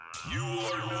You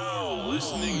are now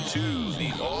listening to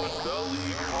the Odd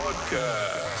Valley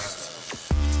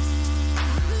Podcast.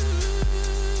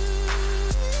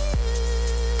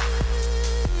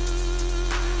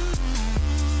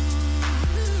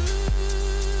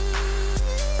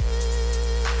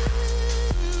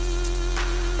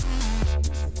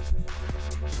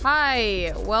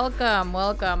 Hi, welcome.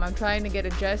 I'm trying to get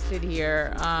adjusted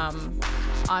here.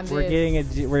 On We're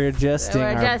this. we're adjusting. We're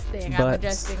our adjusting. I'm butts.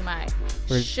 adjusting my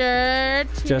We're shirt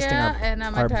adjusting here, our- and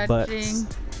I'm our touching. butts.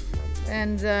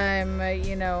 And I'm,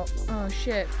 oh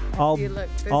shit. All See, look,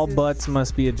 this all is butts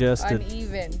must be adjusted.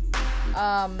 uneven.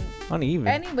 Uneven.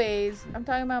 Anyways, I'm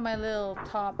talking about my little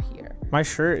top here. My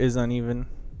shirt is uneven.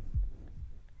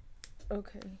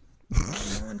 Okay.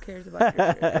 No one cares about your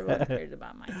shirt. Everyone cares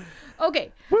about mine.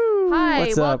 Okay. Woo! Hi,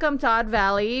 What's up? welcome to Odd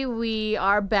Valley. We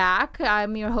are back.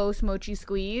 I'm your host, Mochi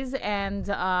Squeeze, and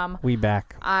We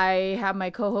back. I have my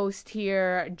co-host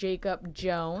here, Jacob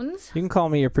Jones. You can call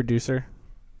me your producer.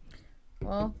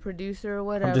 Well, producer,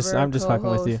 whatever. I'm just fucking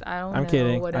with you. co-host, I don't I'm know,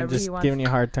 kidding. Whatever I'm just he wants, giving you a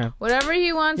hard time. whatever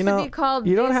he wants You know, to be called.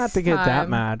 you don't this have to get that time.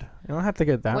 mad. You don't have to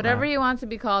get that Whatever mad. he wants to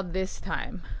be called this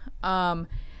time.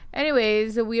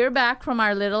 Anyways, we are back from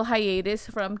our little hiatus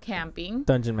from camping.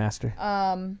 Dungeon Master.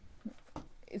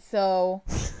 So,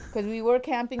 because we were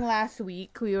camping last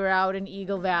week, we were out in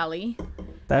Eagle Valley,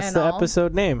 That's and the all.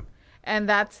 episode name. and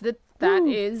that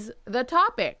is the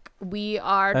topic. We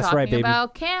are That's talking right, baby.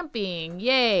 about camping.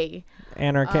 Yay!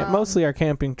 And our mostly our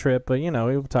camping trip, but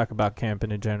we'll talk about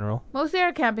camping in general. Mostly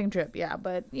our camping trip, yeah.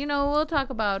 But we'll talk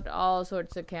about all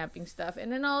sorts of camping stuff, and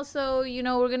then also,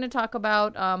 we're gonna talk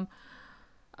about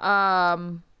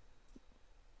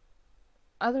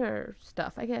other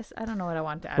stuff. I guess I don't know what I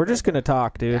want to add. We're just gonna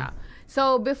talk, dude. Yeah.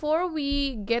 So before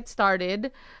we get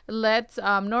started, let's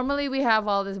normally we have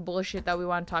all this bullshit that we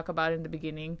want to talk about in the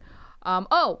beginning.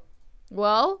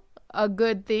 A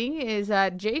good thing is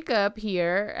that Jacob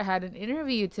here had an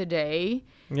interview today.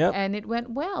 Yep. And it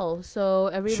went well. So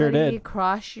everybody Sure did.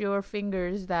 cross your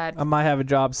fingers that I might have a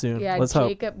job soon. Let's hope.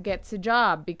 Jacob gets a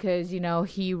job because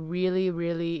he really,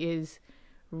 really is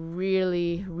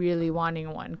really, really wanting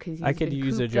one because I could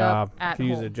use a job. I could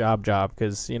use a job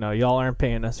because y'all aren't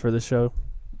paying us for the show.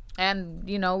 And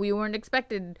we weren't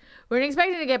expecting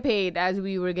to get paid as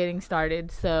we were getting started.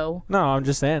 So No, I'm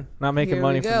just saying, not making Here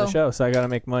money we from the go. show, so I gotta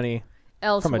make money.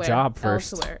 elsewhere, job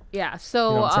first. Elsewhere. Yeah. So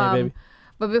You know what I'm saying, baby?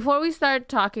 But before we start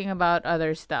talking about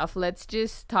other stuff, let's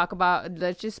just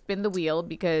spin the wheel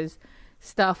because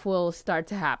stuff will start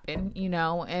to happen,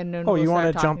 and then Oh, we'll you want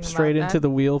start to jump talking straight about into that. the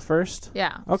wheel first?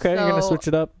 Yeah. Okay, you're gonna switch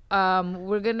it up.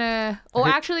 We're gonna. Oh, Okay.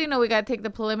 actually, no. We gotta take the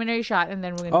preliminary shot, and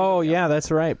then we're gonna. Oh do the wheel. yeah, that's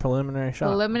right. Preliminary shot.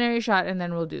 Preliminary shot, and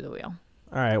then we'll do the wheel.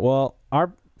 All right. Well,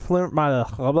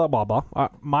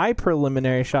 my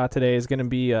preliminary shot today is gonna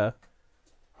be a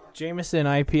Jameson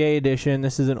IPA edition.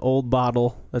 This is an old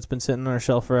bottle that's been sitting on our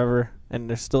shelf forever, and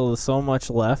there's still so much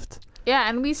left. Yeah,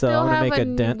 and we So still I'm gonna have make a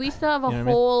dent. we still have a You know what I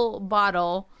mean? whole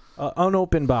bottle.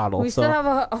 Unopened bottle. We so still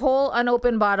have a whole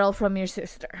unopened bottle from your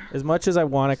sister. as much as I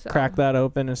want to So- crack that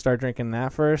open and start drinking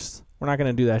that first, we're not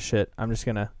gonna do that shit. I'm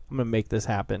gonna make this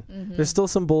happen. Mm-hmm. There's still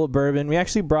some Bullet Bourbon. We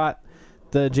actually brought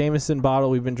the Jameson bottle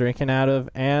we've been drinking out of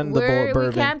and the Bullet Bourbon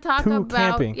We can't talk to about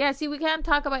camping. Yeah, see, we can't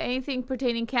talk about anything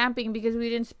pertaining camping because we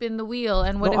didn't spin the wheel.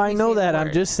 And what No, if I we know say the that. I'm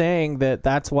word? just saying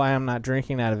that's why I'm not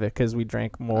drinking out of it, because we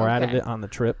drank more out of Okay. it on the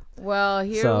trip. Well,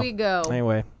 here So, we go.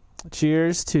 Anyway,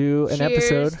 cheers to an Cheers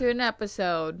episode. to an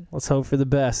episode. Let's hope for the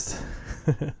best.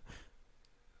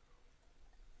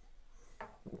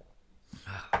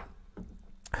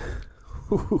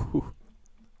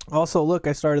 Also, look,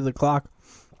 I started the clock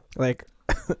like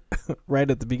right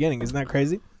at the beginning. Isn't that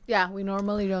crazy? Yeah, we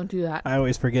normally don't do that. I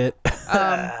always forget.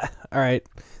 All right.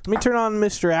 Let me turn on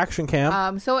Mr. Action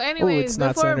Cam. So anyways, it's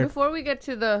not centered. before we get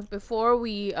to the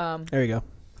There you go.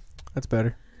 That's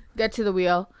better. get to the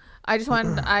wheel,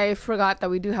 I forgot that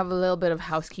we do have a little bit of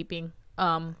housekeeping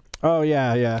Oh,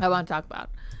 yeah. I want to talk about.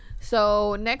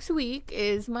 So next week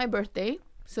is my birthday.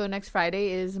 So next Friday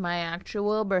is my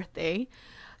actual birthday.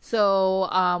 So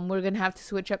we're going to have to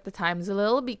switch up the times a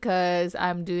little because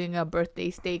I'm doing a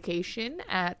birthday staycation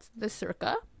at the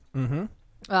Circa,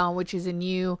 which is a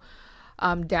new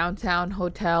downtown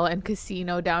hotel and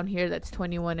casino down here that's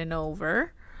 21 and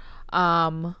over,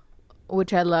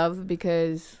 which I love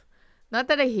because not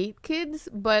that I hate kids,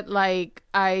 but like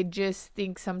I just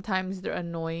think sometimes they're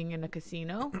annoying in a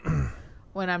casino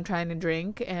when I'm trying to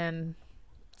drink and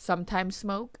sometimes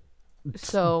smoke.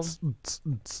 So,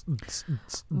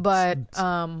 but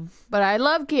I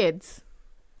love kids,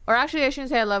 or actually I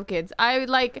shouldn't say I love kids. I'm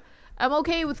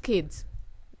okay with kids,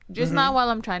 just not while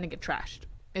I'm trying to get trashed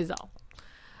is all.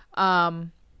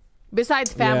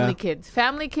 Besides family Yeah. kids.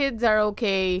 Family kids are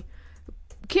okay.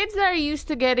 Kids that are used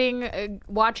to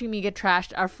watching me get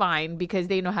trashed are fine because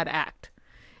they know how to act.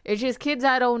 It's just kids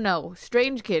I don't know.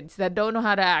 Strange kids that don't know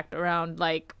how to act around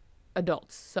like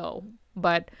adults. So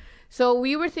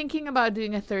we were thinking about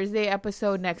doing a Thursday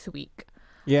episode next week.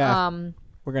 Yeah.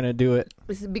 We're going to do it.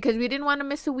 Because we didn't want to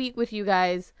miss a week with you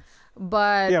guys.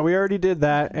 But Yeah, we already did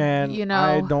that, and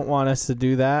I don't want us to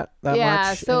do that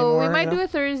much so anymore, we might do a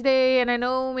Thursday, and I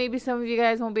know maybe some of you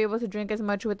guys won't be able to drink as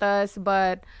much with us,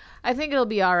 but I think it'll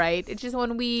be all right. It's just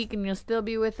 1 week, and you'll still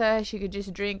be with us. You could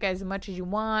just drink as much as you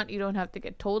want. You don't have to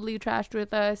get totally trashed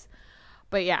with us.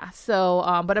 But yeah, so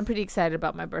but I'm pretty excited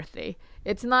about my birthday.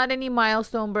 It's not any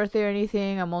milestone birthday or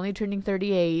anything. I'm only turning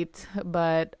 38,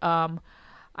 but I'm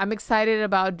excited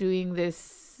about doing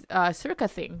this circa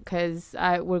thing because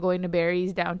we're going to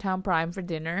Barry's downtown Prime for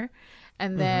dinner,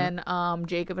 and then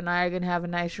Jacob and I are gonna have a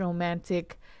nice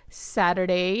romantic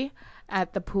Saturday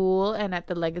at the pool and at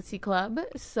the Legacy Club.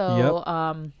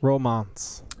 So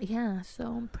romance. Yeah, so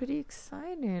I'm pretty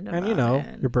excited about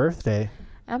And your birthday.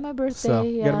 And my birthday. So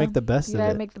you gotta make the best of it. You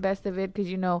gotta make the best of it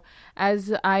because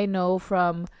as I know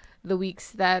from the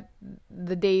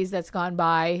days that's gone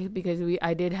by, because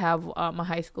I did have a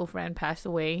high school friend pass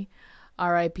away.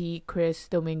 R.I.P. Chris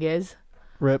Dominguez.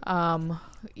 Rip.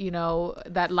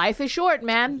 That life is short,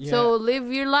 man. Yeah. So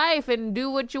live your life and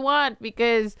do what you want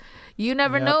because you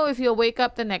never know if you'll wake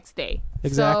up the next day.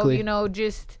 Exactly. So,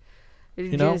 just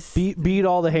beat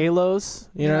all the Halos.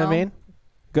 You know what I mean?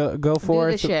 Go for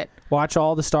it. Shit. Watch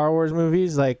all the Star Wars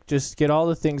movies. Like, just get all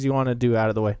the things you want to do out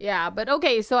of the way. Yeah, but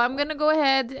okay. So I'm gonna go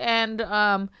ahead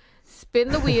and spin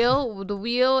the wheel. The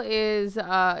wheel is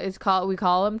called, we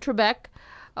call him Trebek,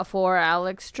 for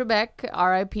Alex Trebek,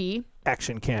 R.I.P.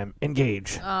 Action cam,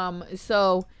 engage.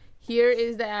 So here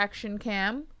is the action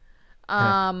cam.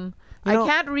 I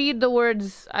can't read the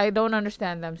words. I don't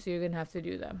understand them, so you're gonna have to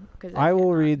do them. I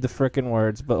will read the frickin'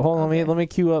 words, but hold on, let me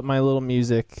cue up my little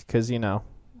music because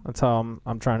that's how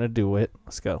I'm trying to do it.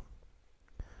 Let's go.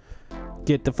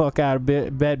 Get the fuck out of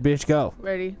bed, bitch. Go.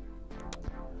 Ready?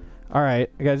 All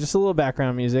right, I got just a little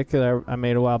background music that I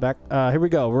made a while back. Here we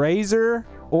go. Razor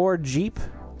or Jeep.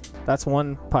 That's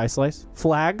one pie slice.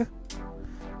 Flag,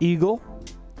 eagle,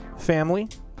 family,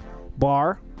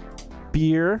 bar,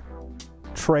 beer,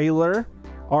 trailer,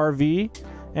 RV,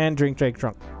 and drink,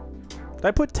 drunk. Did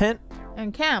I put tent?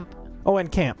 And camp. Oh,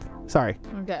 and camp. Sorry.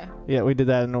 Okay. Yeah, we did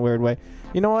that in a weird way.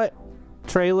 You know what?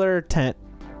 Trailer, tent.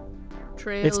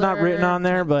 Trailer. It's not written on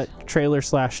there, tent. but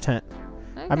trailer/tent.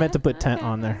 Okay, I meant to put tent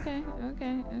on there. Okay.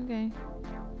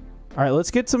 All right,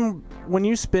 let's get some. When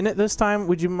you spin it this time,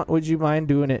 would you mind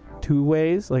doing it two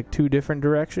ways, like two different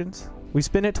directions? We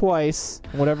spin it twice.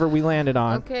 Whatever we landed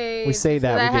on. Okay. We say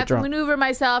that I we get have drunk. to maneuver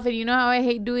myself, and you know how I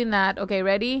hate doing that. Okay,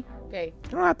 ready? Okay.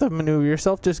 You don't have to maneuver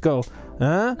yourself. Just go,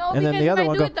 huh? No, and then the because other if I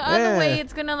one do go. it the other way,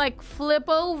 it's gonna flip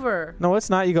over. No, it's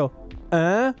not. You go,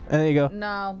 and then you go.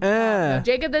 No.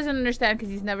 Jacob doesn't understand because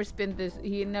he's never spun this.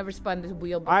 He never spun this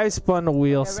wheel before. I spun the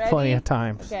wheels Okay, plenty ready? of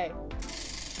times. Okay.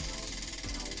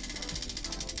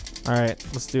 All right,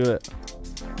 let's do it.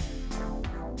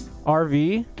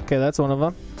 RV. Okay, that's one of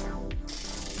them.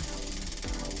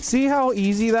 See how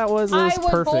easy that was? I was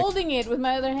perfect. holding it with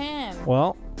my other hand.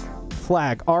 Well,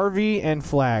 flag. RV and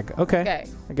flag. Okay.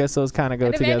 I guess those kind of go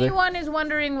And together. if anyone is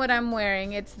wondering what I'm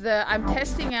wearing, I'm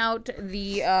testing out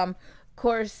the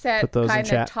corset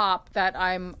kind of top that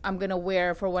I'm gonna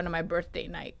wear for one of my birthday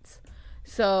nights.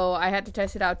 So I had to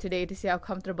test it out today to see how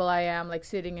comfortable I am,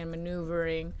 sitting and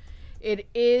maneuvering. It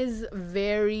is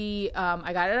very.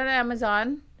 I got it on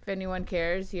Amazon. If anyone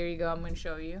cares, here you go. I'm gonna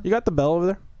show you. You got the bell over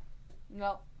there?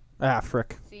 No. Ah,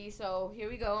 frick. See, so here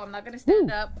we go. I'm not gonna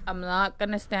stand up. I'm not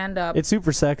gonna stand up. It's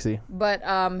super sexy. But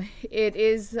it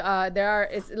is.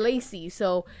 It's lacy,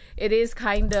 so it is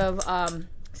kind of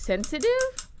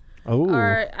sensitive. Oh.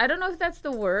 Or I don't know if that's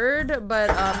the word, but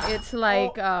it's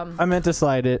like. I meant to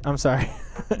slide it. I'm sorry.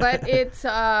 But it's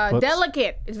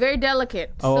delicate. It's very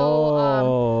delicate.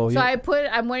 Oh. So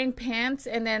I'm wearing pants,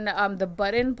 and then the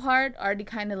button part already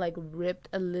kind of ripped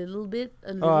a little bit.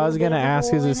 I was gonna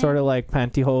ask, is it sort of like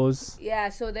pantyhose? Yeah.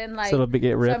 So then so it'll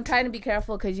get ripped. So I'm trying to be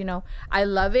careful because I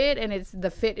love it, and the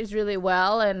fit is really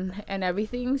well and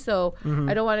everything. So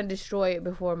I don't want to destroy it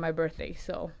before my birthday.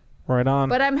 So. Right on.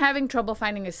 But I'm having trouble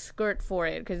finding a skirt for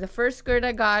it because the first skirt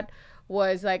I got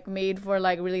was made for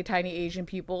really tiny Asian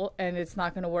people, and it's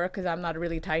not going to work because I'm not a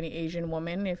really tiny Asian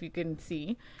woman, if you can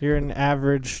see. You're an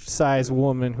average size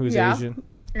woman who's Asian.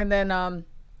 And then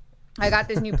I got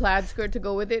this new plaid skirt to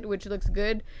go with it, which looks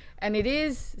good, and it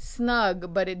is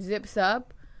snug, but it zips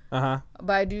up.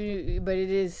 But it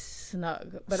is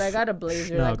snug. But I got a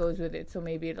blazer that goes with it, so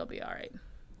maybe it'll be all right.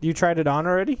 You tried it on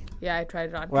already? Yeah, I tried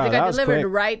it on. Wow, I that got was delivered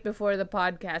quick. right before the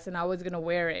podcast, and I was gonna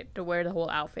wear the whole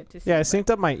outfit to see. Yeah, I synced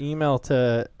up my email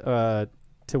to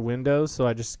Windows, so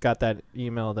I just got that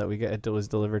email that it was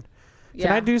delivered. Yeah.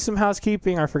 Can I do some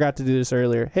housekeeping? I forgot to do this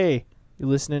earlier. Hey, you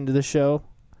listening to the show?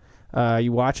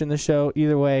 You watching the show?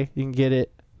 Either way, you can get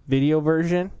it video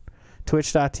version.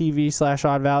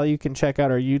 Twitch.tv/Odd Valley. You can check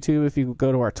out our YouTube if you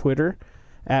go to our Twitter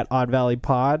at Odd Valley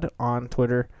Pod on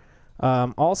Twitter.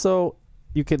 Also,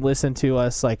 you can listen to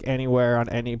us like anywhere on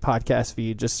any podcast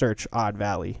feed. Just search Odd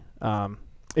Valley.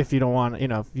 If you don't want,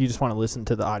 if you just want to listen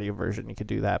to the audio version, you could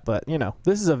do that. But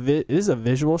this is a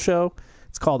visual show.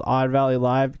 It's called Odd Valley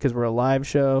Live because we're a live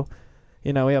show.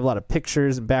 We have a lot of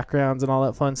pictures and backgrounds and all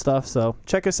that fun stuff. So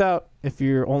check us out if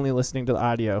you're only listening to the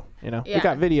audio. We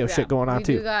got video shit going on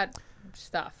too. We got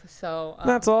stuff. So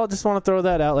that's all. Just want to throw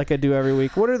that out like I do every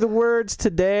week. What are the words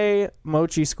today?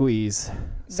 Mochi squeeze.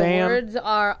 Sam? The words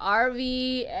are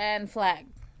RV and flag.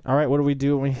 All right. What do we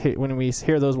do when we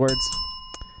hear those words?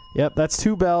 Yep, that's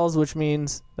 2 bells, which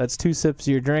means that's 2 sips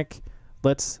of your drink.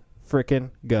 Let's frickin'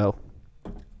 go.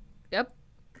 Yep.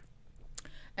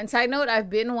 And side note, I've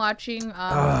been watching.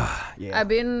 I've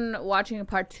been watching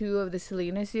part 2 of the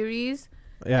Selena series.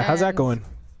 Yeah, how's that going?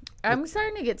 I'm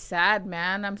starting to get sad,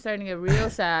 man. I'm starting to get real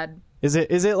sad. Is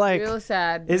it like real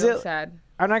sad? Is real it sad?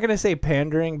 I'm not gonna say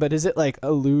pandering, but is it like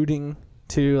alluding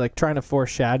to like trying to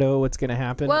foreshadow what's gonna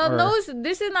happen? Well,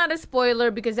 this is not a spoiler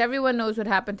because everyone knows what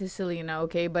happened to Selena,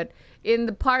 okay? But in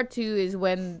the part 2 is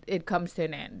when it comes to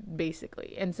an end,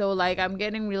 basically. And so like I'm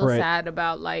getting real sad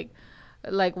about like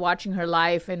watching her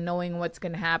life and knowing what's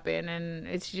gonna happen, and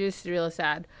it's just real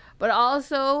sad. But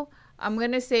also I'm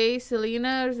gonna say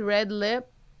Selena's red lip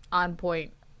on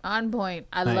point. I Nice.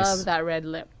 love that red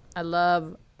lip.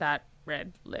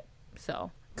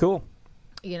 So cool.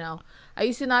 I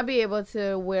used to not be able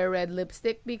to wear red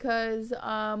lipstick because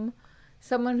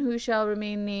someone who shall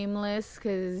remain nameless,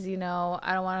 because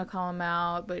I don't want to call him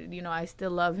out, but I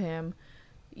still love him,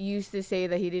 used to say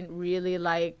that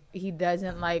he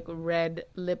doesn't like red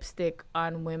lipstick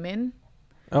on women.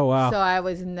 Oh wow.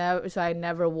 So I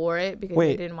never wore it because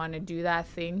I didn't want to do that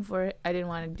thing for it. I didn't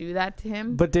want to do that to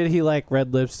him. But did he like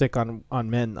red lipstick on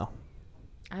men though?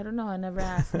 I don't know. I never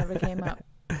asked. Never came up.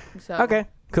 So okay,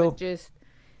 cool. Just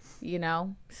Right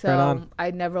so on.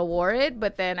 I never wore it.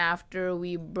 But then after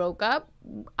we broke up,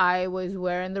 I was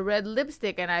wearing the red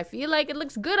lipstick, and I feel like it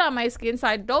looks good on my skin. So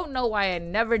I don't know why I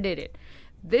never did it.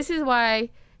 This is why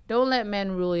don't let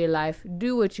men rule your life.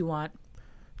 Do what you want.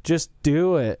 Just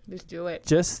do it. Just do it.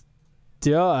 Just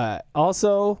do it.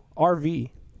 Also,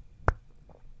 RV.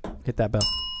 Hit that bell.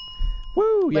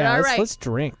 Woo! Yeah, let's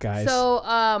drink, guys.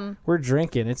 So we're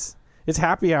drinking. It's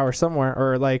happy hour somewhere,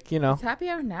 or like it's happy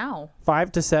hour now.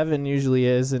 5 to 7 usually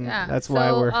is, and that's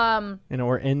why we're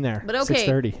we're in there. But okay,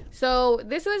 6:30. So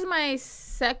this was my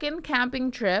second camping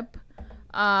trip.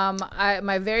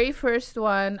 My very first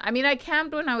one. I mean, I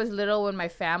camped when I was little when my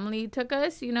family took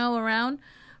us, around.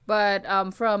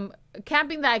 But from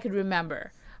camping that I could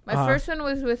remember, my first one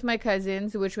was with my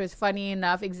cousins, which was funny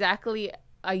enough exactly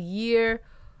a year,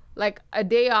 like a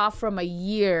day off from a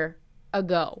year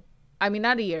ago. I mean,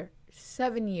 not a year,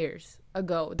 7 years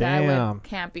ago that I went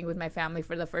camping with my family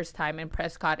for the first time in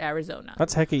Prescott, Arizona.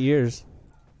 That's heck of years.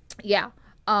 Yeah.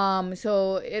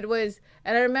 So it was,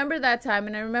 and I remember that time,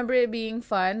 and I remember it being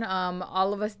fun.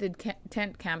 All of us did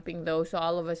tent camping though, so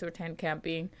all of us were tent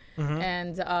camping,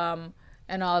 and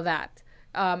all that.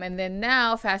 And then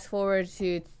now, fast forward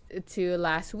to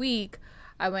last week,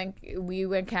 we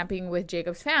went camping with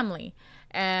Jacob's family,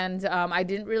 and I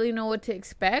didn't really know what to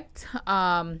expect.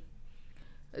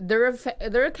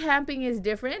 Their camping is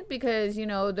different because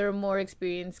they're more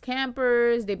experienced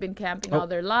campers. They've been camping all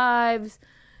their lives.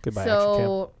 Goodbye,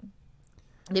 so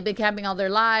they've been camping all their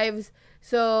lives.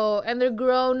 So, and they're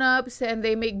grown-ups and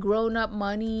they make grown-up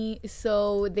money.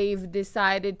 So they've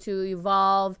decided to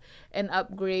evolve and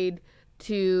upgrade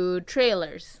to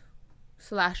trailers /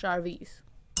 RVs.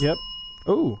 Yep.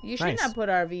 Ooh, you should nice. not put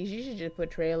RVs. You should just put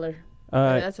trailer.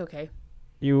 That's okay.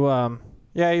 Yeah,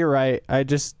 you're right. I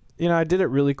just, I did it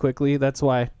really quickly. That's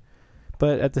why.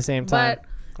 But at the same time,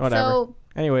 whatever. So,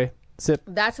 anyway, sip.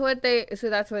 That's what they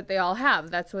all have.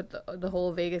 That's what the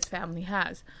whole Vegas family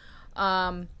has.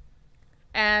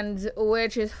 And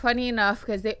which is funny enough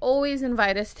because they always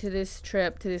invite us to this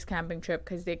camping trip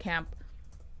because they camp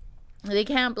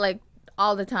like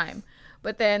all the time.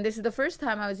 But then this is the first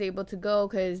time I was able to go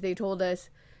because they told us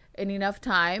in enough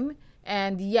time.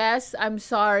 And yes, I'm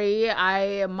sorry.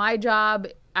 My job,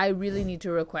 I really need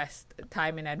to request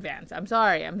time in advance. I'm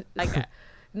sorry. I'm like,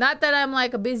 Not that I'm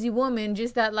like a busy woman,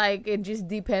 just that like it just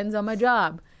depends on my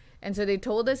job. And so they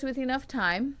told us with enough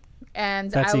time,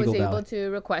 and That's I was Eagle able Valley. to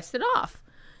request it off.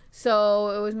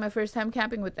 So it was my first time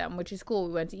camping with them, which is cool.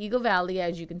 We went to Eagle Valley,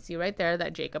 as you can see right there,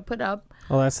 that Jacob put up.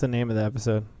 Oh, that's the name of the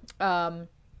episode.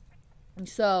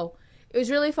 So it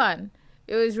was really fun.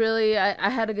 It was really, I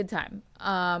had a good time.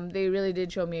 They really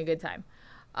did show me a good time.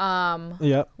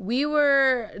 Yep.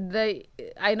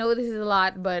 I know this is a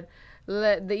lot, but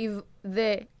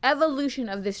the evolution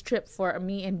of this trip for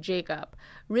me and Jacob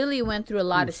really went through a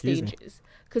lot of excuse me. stages.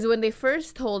 Because when they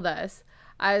first told us,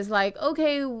 I was like,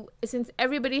 okay, since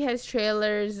everybody has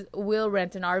trailers, we'll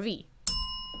rent an RV.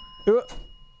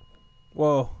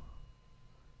 Whoa.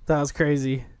 That was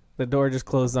crazy. The door just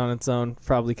closed on its own,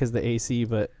 probably because the AC,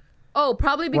 but Oh,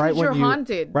 probably because you're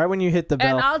haunted. Right when you hit the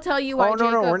bell. And I'll tell you why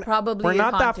Jacob probably we're is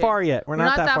not haunted. that far yet. We're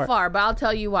not that far. but I'll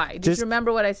tell you why. Just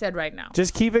remember what I said right now.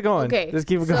 Just keep it going. Okay. Just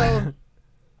keep it going.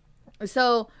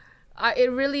 So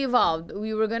it really evolved.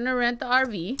 We were going to rent the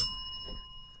RV.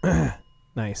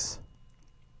 Nice.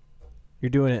 You're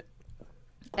doing it.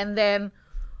 And then,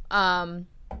 and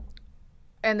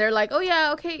they're like, oh,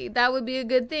 yeah, okay, that would be a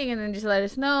good thing. And then just let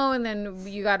us know. And then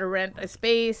you got to rent a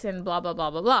space and blah, blah,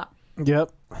 blah, blah, blah.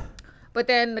 Yep. But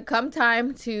then come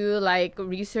time to like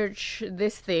research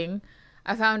this thing,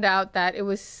 I found out that it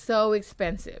was so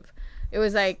expensive. It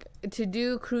was like to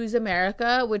do Cruise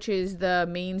America, which is the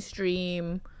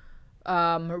mainstream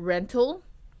rental,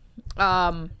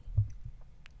 was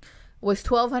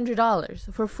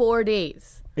 $1,200 for 4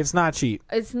 days. It's not cheap.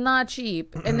 It's not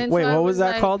cheap. And then Wait, so I what was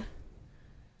that like, called?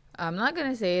 I'm not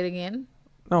gonna say it again.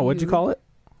 No, what'd you call it?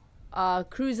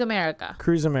 Cruise America.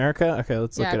 Cruise America? Okay,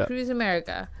 let's look it up. Cruise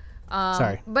America.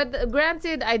 Sorry. But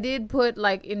granted, I did put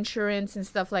like insurance and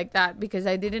stuff like that because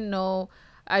I didn't know.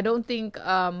 I don't think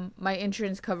my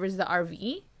insurance covers the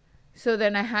RV. So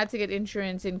then I had to get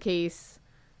insurance in case,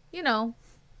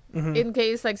 in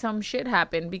case like some shit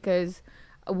happened because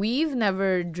we've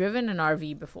never driven an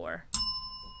RV before.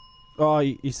 Oh,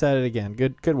 you said it again.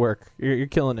 Good work. You're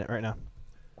killing it right now.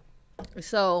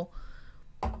 So,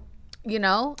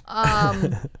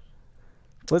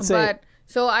 Let's say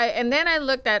and then I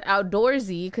looked at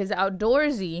Outdoorsy because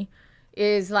Outdoorsy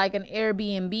is like an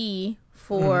Airbnb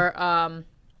for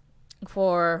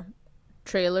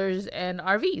trailers and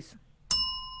RVs.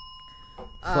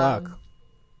 fuck.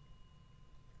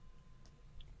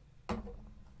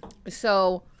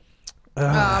 So,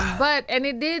 but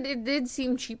it did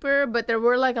seem cheaper, but there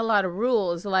were like a lot of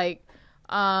rules. Like,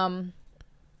 the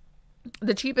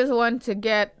cheapest one to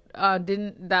get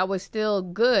that was still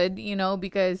good,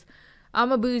 because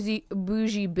I'm a bougie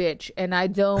bitch and I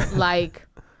don't like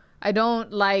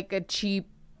a cheap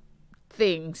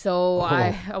thing. So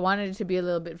I wanted it to be a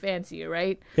little bit fancier,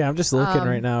 right? Yeah, I'm just looking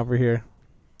right now over here.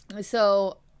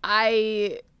 So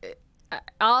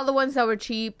all the ones that were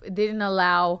cheap didn't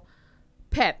allow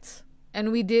pets, and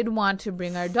we did want to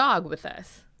bring our dog with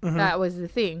us. That was the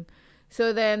thing.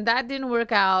 So then that didn't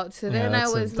work out. So then I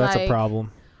was that's a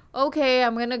problem. Okay,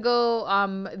 I'm gonna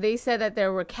go. They said that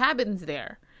there were cabins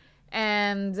there,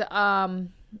 and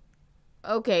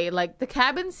okay, like the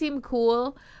cabins seemed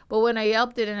cool, but when I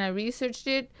Yelped it and I researched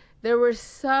it, there were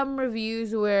some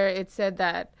reviews where it said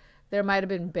that there might have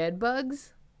been bed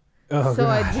bugs. Oh, So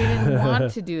God. I didn't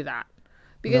want to do that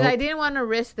because I Nope. didn't want to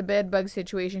risk the bed bug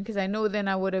situation because I know then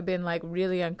I would have been like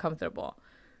really uncomfortable.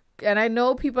 And I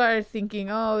know people are thinking,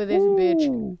 "Oh, this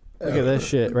bitch." Look at this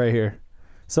shit right here.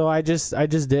 So I just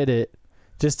did it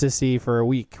just to see for a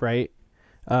week, right?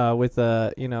 With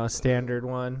a a standard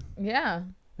one, Yeah,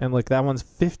 and look, that one's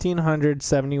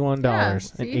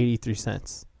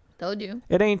 $1,571.83. told you.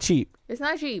 It ain't cheap. It's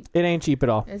not cheap. It ain't cheap at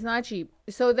all. It's not cheap.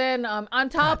 So then on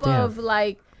top Goddamn. of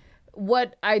like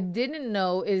what I didn't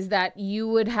know is that you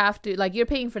would have to like you're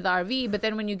paying for the RV, but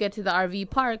then when you get to the RV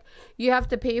park, you have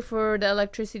to pay for the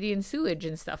electricity and sewage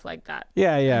and stuff like that.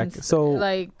 Yeah. And So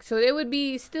so it would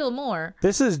be still more.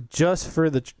 this is just for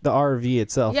the RV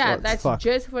itself. Yeah, What the that's fuck?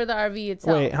 just for the RV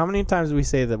itself. Wait, how many times did we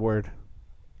say the word?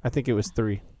 I think it was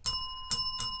 3.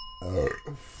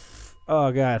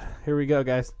 Oh God, here we go,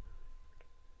 guys.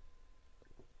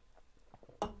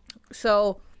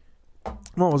 So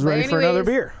Mo was ready for another anyways,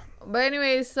 beer. But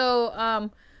anyways, so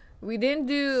we didn't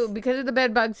do because of the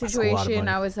bed bug That's a lot of situation.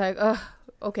 money. I was like, ugh,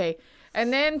 okay.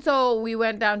 And then so we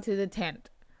went down to the tent,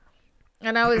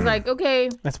 and I was like, okay,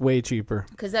 That's way cheaper.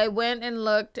 because I went and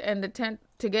looked, and the tent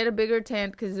to get a bigger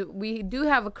tent because we do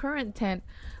have a current tent,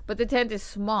 but the tent is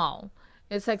small,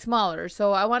 It's like smaller.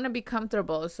 So I want to be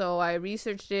comfortable. So I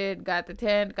researched it, got the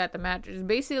tent, got the mattress,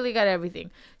 basically got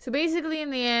everything. So basically in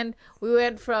the end, we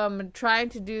went from trying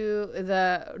to do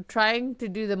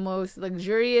the most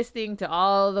luxurious thing to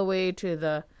all the way to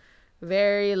the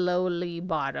very lowly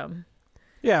bottom.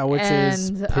 Yeah, which is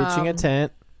And, pitching a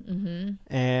tent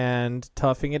Mm-hmm. and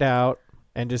toughing it out,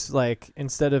 and just like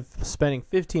instead of spending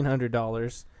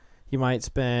 $1,500, you might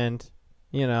spend,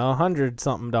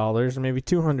 $100-something or maybe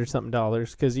 $200-something,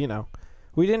 because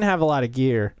we didn't have a lot of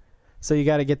gear, so you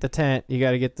got to get the tent, you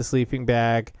got to get the sleeping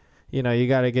bag, you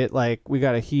got to get we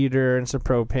got a heater and some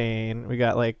propane, we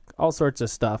got all sorts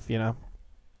of stuff.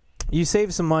 You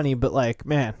save some money, but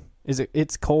man,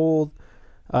 it's cold,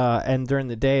 and during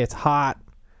the day it's hot.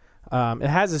 It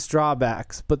has its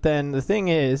drawbacks, but then the thing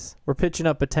is, we're pitching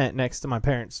up a tent next to my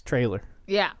parents' trailer,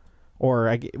 Yeah. or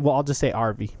I'll just say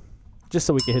RV, just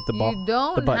so we can hit the ball. You the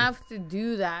don't button. have to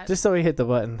do that. Just so we hit the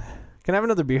button. Can I have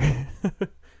another beer?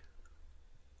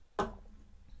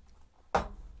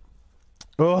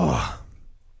 Oh,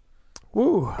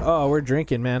 woo! Oh, we're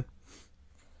drinking, man.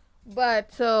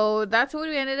 But so that's what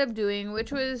we ended up doing,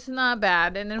 which was not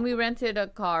bad. And then we rented a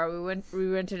car. We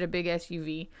rented a big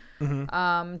SUV,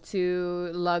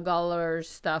 to lug all our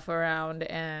stuff around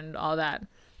and all that.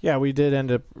 Yeah, we did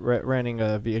end up renting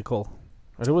a vehicle.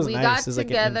 But it was We nice. got It was like an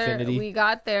together. Infinity. We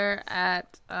got there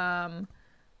on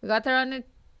a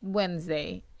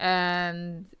Wednesday,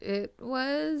 and it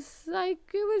was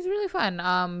really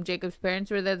fun. Jacob's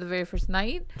parents were there the very first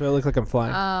night. Do I look like I'm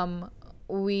flying?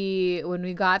 When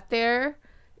we got there,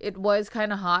 it was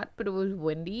kind of hot, but it was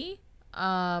windy.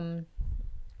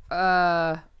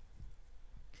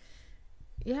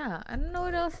 Yeah, I don't know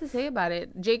what else to say about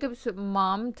it. Jacob's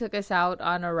mom took us out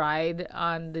on a ride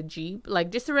on the Jeep,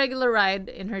 just a regular ride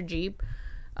in her Jeep,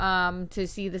 to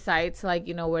see the sights,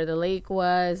 where the lake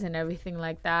was and everything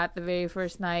like that the very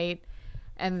first night.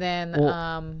 And then,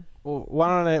 Well,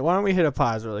 why don't we hit a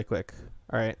pause really quick?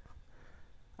 All right.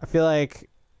 I feel like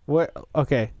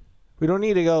okay. We don't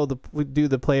need to do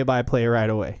the play-by-play right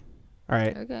away. All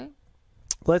right. okay.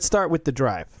 Let's start with the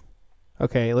drive.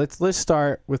 Okay, let's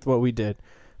start with what we did.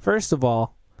 First of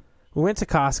all, we went to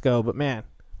Costco, but man,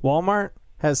 Walmart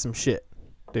has some shit,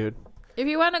 dude. If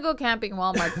you want to go camping,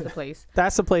 Walmart's the place.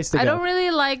 That's the place to go. I don't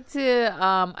really like to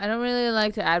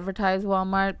advertise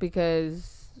Walmart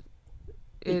because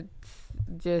it's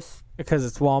just Because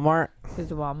it's Walmart,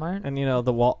 it's Walmart. and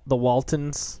the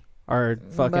Waltons are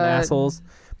fucking assholes.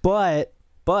 But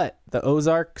the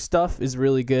Ozark stuff is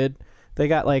really good. They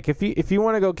got if you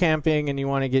want to go camping and you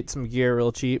want to get some gear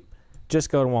real cheap, just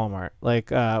go to Walmart.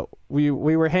 We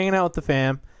were hanging out with the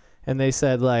fam, and they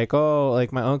said my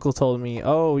uncle told me,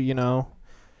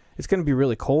 it's gonna be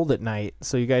really cold at night,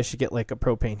 so you guys should get a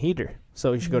propane heater.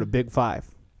 So you should go to Big Five.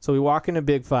 So we walk into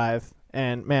Big Five,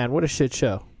 and man, what a shit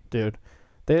show, dude.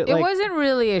 It wasn't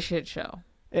really a shit show.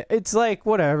 It's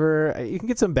whatever. You can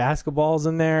get some basketballs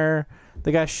in there.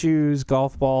 They got shoes,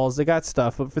 golf balls. They got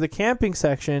stuff. But for the camping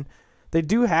section, they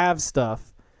do have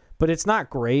stuff, but it's not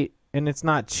great and it's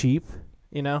not cheap.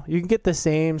 You can get the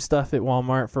same stuff at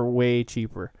Walmart for way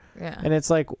cheaper. Yeah. And it's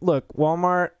look,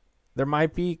 Walmart, there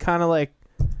might be kind of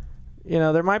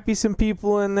there might be some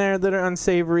people in there that are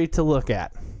unsavory to look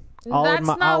at. That's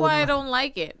not why I don't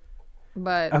like it.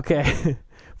 But okay.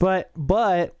 but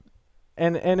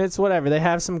and it's whatever. They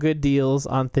have some good deals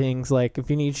on things, if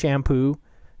you need shampoo,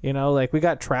 we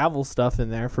got travel stuff in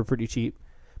there for pretty cheap.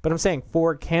 But I'm saying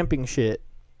for camping shit,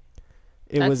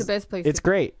 that's the best place. It's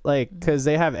great, because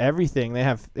they have everything.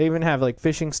 They even have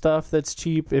fishing stuff that's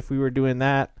cheap if we were doing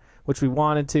that, which we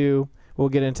wanted to. We'll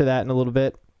get into that in a little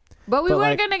bit. But we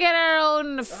weren't gonna get our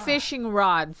own fishing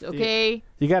rods, okay?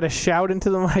 You got to shout into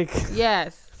the mic.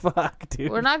 Yes. Fuck,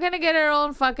 dude. We're not gonna get our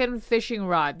own fucking fishing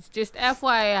rods. Just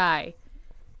FYI,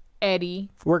 Eddie.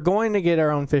 We're going to get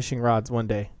our own fishing rods one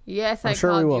day. Yes, I'm I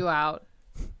sure we called will. you out.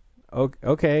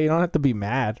 Okay, you don't have to be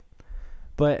mad.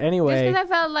 But Just anyway. because I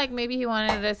felt like maybe he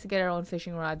wanted us to get our own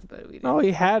fishing rods, but we didn't. No,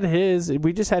 he had his.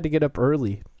 We just had to get up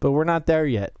early, but we're not there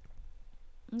yet.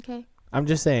 Okay. I'm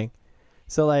just saying.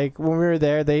 So when we were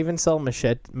there, they even sell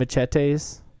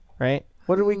machetes, right?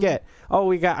 What did we get? Oh,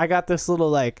 I got this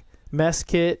little mess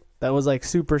kit that was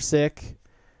super sick.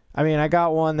 I mean, I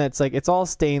got one that's it's all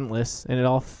stainless and it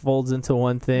all folds into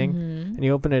one thing. And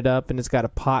you open it up and it's got a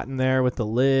pot in there with the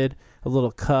lid, a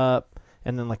little cup,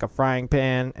 and then a frying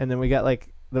pan. And then we got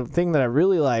the thing that I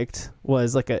really liked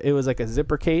was it was a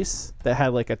zipper case that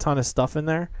had a ton of stuff in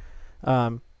there.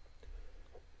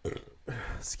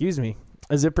 Excuse me.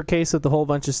 a zipper case with a whole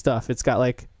bunch of stuff. It's got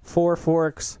like 4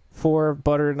 forks, 4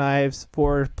 butter knives,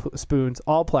 4 spoons,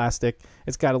 all plastic.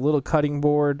 It's got a little cutting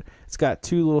board. It's got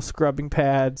 2 little scrubbing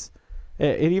pads.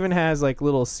 It even has like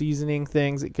little seasoning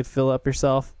things that you could fill up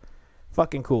yourself.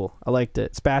 Fucking cool. I liked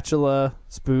it. Spatula,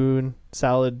 spoon,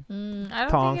 salad. I don't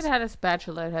tongs. think it had a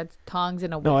spatula. It had tongs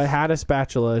and a whisk. No, it had a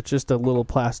spatula. It's just a little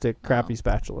plastic crappy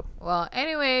spatula. Well,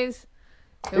 anyways,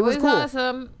 It was cool.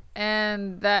 awesome,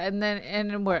 and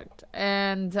it worked.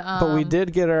 And But we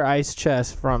did get our ice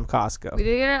chest from Costco. We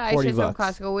did get our ice chest from $40.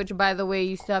 Costco, which, by the way,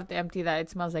 you still have to empty that. It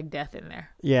smells like death in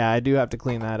there. Yeah, I do have to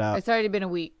clean that out. It's already been a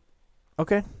week.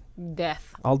 Okay,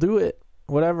 Death. I'll do it.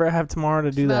 Whatever I have tomorrow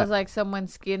to do Smells that. like someone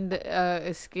skinned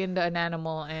an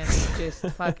animal and just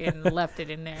fucking left it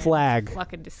in there. Flag. It's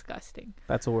fucking disgusting.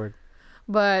 That's a word.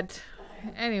 But,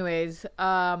 anyways,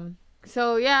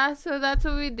 so yeah, so that's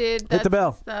what we did. That's Hit the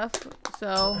bell. Stuff.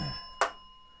 So.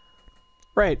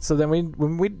 Right. So then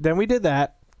we did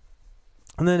that,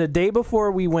 and then the day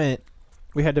before we went,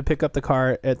 we had to pick up the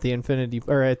car at the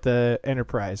at the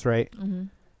Enterprise. Right. Mm-hmm.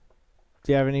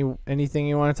 Do you have anything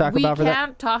you want to talk We about for that?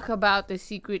 can't talk about the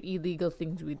secret illegal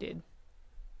things we did.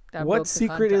 That broke What the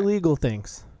secret contract. illegal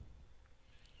things?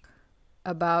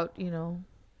 About, you know.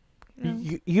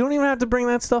 You don't even have to bring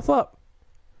that stuff up.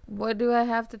 What do I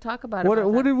have to talk about? What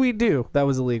about that? did we do that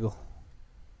was illegal?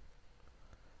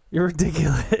 You're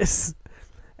ridiculous.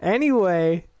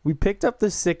 Anyway, we picked up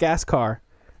this sick ass car,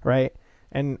 right?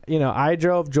 And you know, I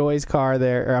drove Joy's car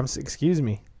there. Excuse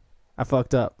me, I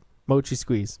fucked up. Mochi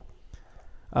squeeze.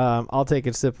 I'll take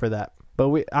a sip for that. But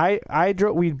we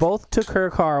both took her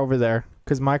car over there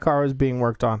because my car was being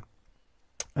worked on,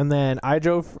 and then I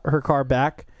drove her car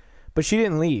back, but she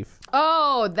didn't leave.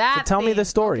 Oh, that. So tell me thing. the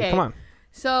story. Okay. Come on.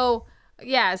 So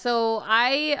yeah, so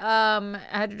I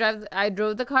had to drive. I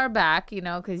drove the car back, you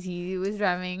know, because he was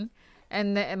driving,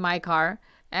 and my car,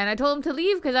 and I told him to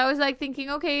leave because I was like thinking,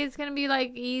 okay, it's gonna be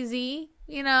like easy,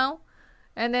 you know.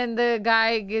 And then the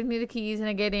guy gives me the keys and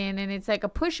I get in and it's like a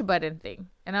push button thing.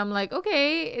 And I'm like,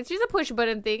 okay, it's just a push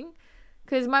button thing.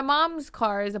 Because my mom's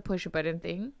car is a push button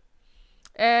thing.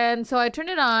 And so I turn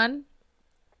it on.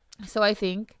 So I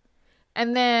think.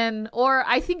 And then, or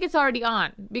I think it's already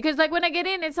on. Because like when I get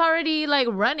in, it's already like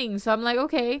running. So I'm like,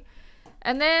 okay.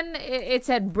 And then it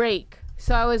said brake.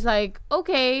 So I was like,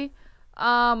 okay.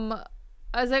 I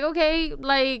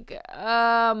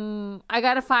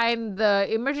gotta find the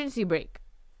emergency brake.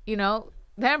 You know,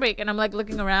 the handbrake. And I'm like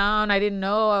looking around. I didn't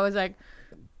know. I was like,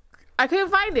 I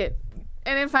couldn't find it.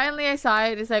 And then finally I saw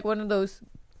it. It's like one of those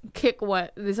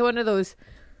It's one of those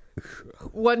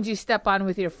ones you step on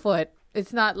with your foot.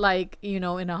 It's not like, you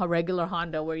know, in a regular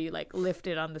Honda where you like lift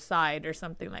it on the side or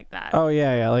something like that. Oh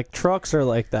yeah. Like trucks are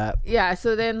like that. Yeah.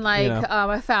 So then like, You know.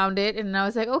 I found it and I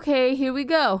was like, okay, here we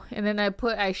go. And then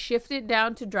I shifted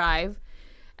down to drive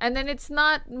and then it's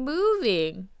not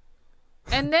moving.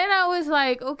 And then I was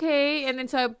like, okay. And then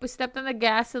so I stepped on the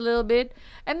gas a little bit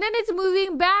and then it's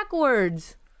moving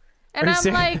backwards. And Are you I'm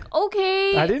serious? like,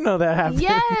 okay. I didn't know that happened.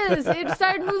 Yes. It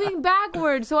started moving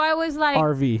backwards. So I was like,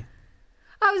 RV.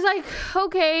 I was like,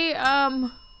 okay,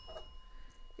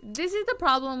 this is the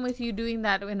problem with you doing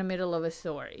that in the middle of a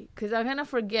story. Because I'm going to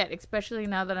forget, especially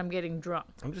now that I'm getting drunk.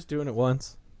 I'm just doing it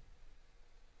once.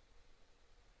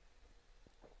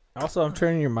 Also, I'm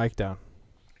turning your mic down.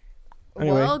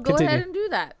 Anyway, well, go continue. ahead and do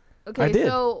that. Okay, I did.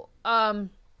 so Yeah,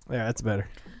 that's better.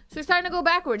 so it's starting to go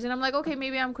backwards. And I'm like, okay,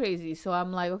 maybe I'm crazy. So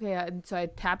I'm like, okay. So I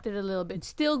tapped it a little bit.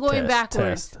 Still going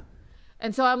backwards. Test.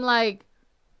 And so I'm like,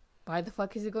 why the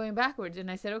fuck is it going backwards?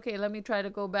 And I said, okay, let me try to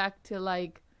go back to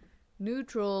like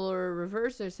neutral or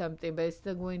reverse or something, but it's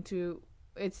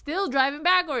still driving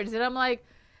backwards. And I'm like,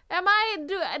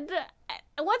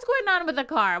 what's going on with the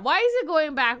car? Why is it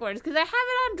going backwards? Because I have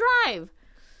it on drive.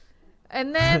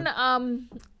 And then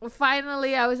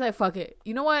finally I was like, fuck it.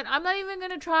 You know what? I'm not even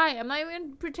going to try. I'm not even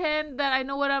going to pretend that I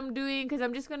know what I'm doing because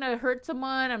I'm just going to hurt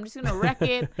someone. I'm just going to wreck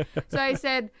it. So I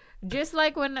said, just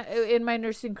like when in my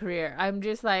nursing career, I'm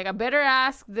just like, I better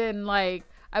ask than like,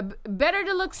 better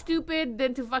to look stupid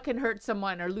than to fucking hurt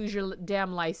someone or lose your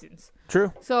damn license.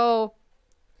 True. So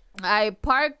I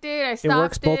parked it. I stopped it. It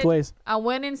works both ways. I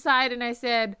went inside and I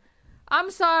said,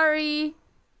 I'm sorry.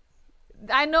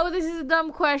 I know this is a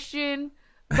dumb question,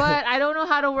 but I don't know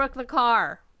how to work the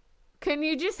car. Can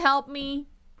you just help me?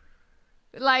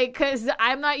 Like, because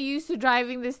I'm not used to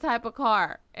driving this type of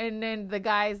car. And then the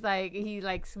guy's like, he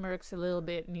like smirks a little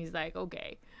bit and he's like,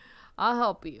 okay, I'll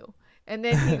help you. And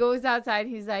then he goes outside.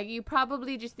 He's like, you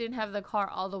probably just didn't have the car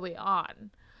all the way on.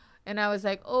 And I was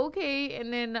like, okay.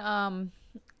 And then,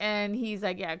 and he's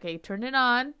like, yeah, okay, turn it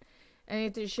on. And you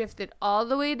have to shift it all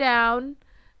the way down.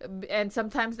 And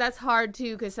sometimes that's hard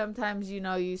too, because sometimes,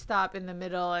 you stop in the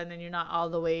middle and then you're not all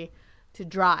the way to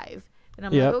drive. And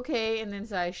I'm like, okay. And then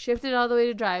so I shifted all the way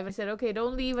to drive. I said, okay,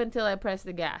 don't leave until I press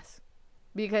the gas.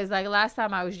 Because like last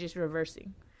time I was just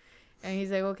reversing. And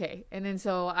he's like, okay. And then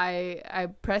so I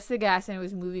pressed the gas and it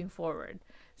was moving forward.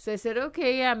 So I said,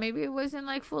 okay, yeah, maybe it wasn't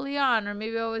like fully on, or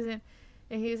maybe I wasn't.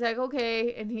 And he's like,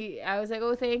 okay. And I was like,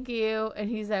 oh, thank you. And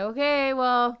he's like, okay,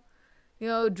 well,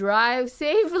 drive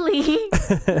safely.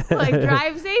 Like,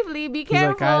 drive safely. Be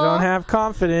careful. He's like, I don't have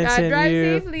confidence in drive you.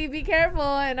 Drive safely. Be careful.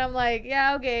 And I'm like,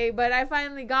 yeah, okay. But I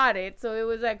finally got it. So it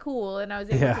was like cool. And I was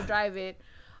able to drive it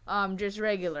just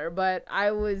regular. But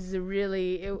I was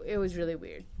really, it was really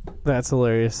weird. That's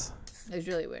hilarious. It was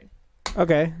really weird.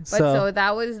 Okay. But so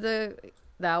that was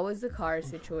the car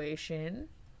situation.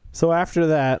 So after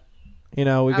that,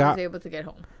 I was able to get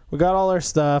home. We got all our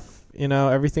stuff,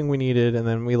 everything we needed, and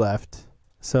then we left.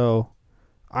 So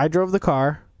I drove the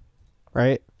car,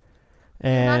 right?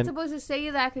 And you're not supposed to say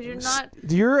that because you're not.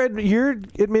 You're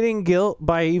admitting guilt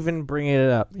by even bringing it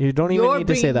up. You don't even need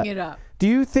to say that. It up. Do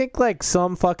you think like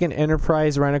some fucking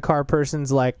enterprise rent-a-car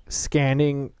person's like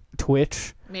scanning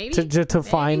Twitch to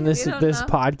find this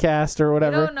podcast or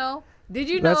whatever? I don't know. Did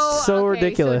you know? That's so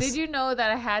ridiculous. So did you know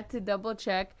that I had to double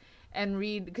check and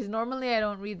read, because normally I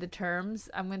don't read the terms.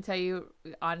 I'm going to tell you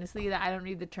honestly that I don't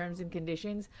read the terms and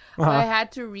conditions. But I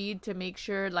had to read to make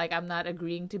sure like I'm not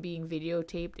agreeing to being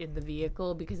videotaped in the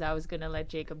vehicle because I was going to let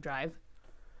Jacob drive.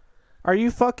 Are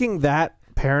you fucking that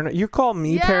paranoid? You call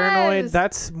me paranoid?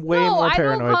 That's way more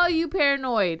paranoid. No, I don't call you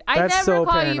paranoid. I never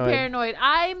call you paranoid.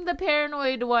 I'm the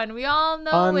paranoid one. We all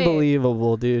know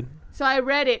Unbelievable, dude. So I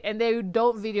read it, and they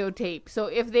don't videotape. So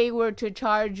if they were to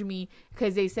charge me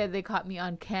because they said they caught me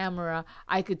on camera,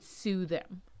 I could sue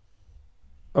them.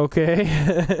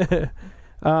 Okay.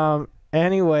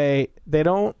 Anyway, they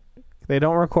don't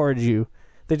record you.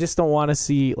 They just don't want to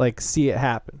see it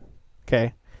happen.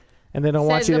 Okay. And they don't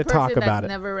want you to talk about it.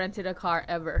 Never rented a car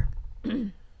ever.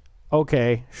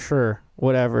 Okay, sure,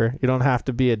 whatever. You don't have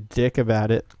to be a dick about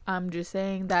it. I'm just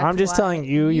saying that. I'm just telling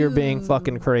you, you're being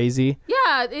fucking crazy.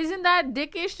 Yeah, isn't that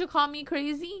dickish to call me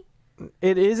crazy?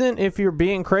 It isn't if you're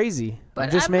being crazy. But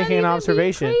I'm just making an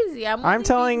observation. Crazy. I'm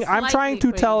trying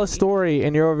to tell a story,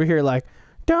 and you're over here like,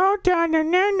 don't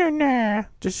nah.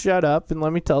 Just shut up and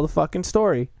let me tell the fucking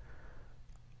story.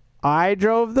 I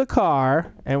drove the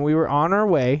car, and we were on our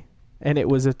way, and it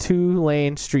was a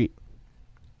 2-lane street.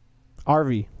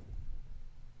 RV.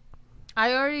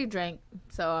 I already drank,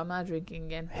 so I'm not drinking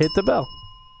again. Hit the bell.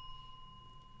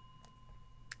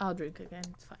 I'll drink again.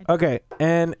 It's fine. Okay,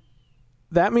 and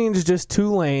that means just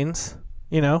 2 lanes,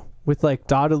 with like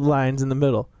dotted lines in the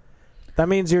middle. That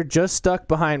means you're just stuck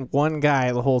behind one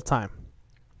guy the whole time.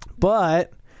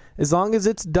 But as long as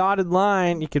it's dotted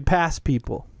line, you can pass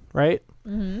people, right?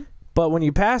 Mm-hmm. But when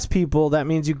you pass people, that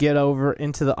means you get over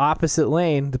into the opposite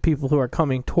lane, the people who are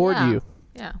coming toward you.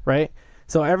 Yeah. Right?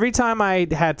 So every time I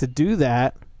had to do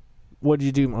that, what did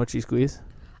you do, Mochi Squeeze?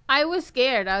 I was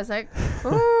scared. I was like, ooh,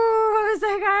 I was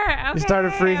like, okay. You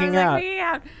started freaking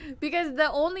out. Because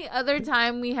the only other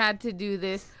time we had to do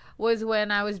this was when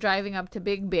I was driving up to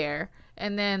Big Bear.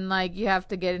 And then, you have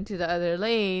to get into the other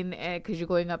lane because you're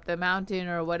going up the mountain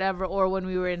or whatever. Or when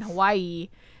we were in Hawaii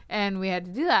and we had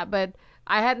to do that. But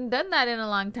I hadn't done that in a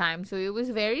long time. So it was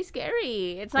very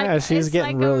scary. It's like, she's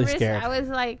getting really scared. I was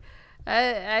like,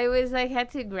 had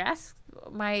to grasp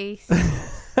my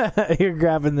You're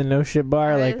grabbing the no shit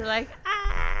bar. I was like,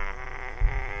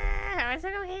 I was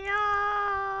like, okay,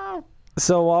 no.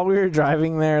 So while we were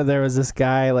driving there was this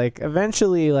guy,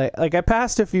 eventually, I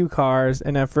passed a few cars,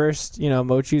 and at first,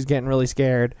 Mochi was getting really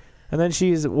scared. And then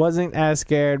she wasn't as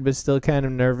scared, but still kind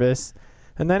of nervous.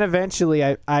 And then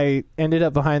eventually I ended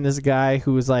up behind this guy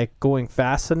who was, going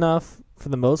fast enough for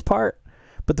the most part.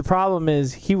 But the problem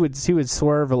is he would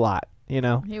swerve a lot,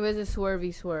 He was a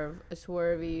swerverson.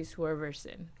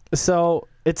 So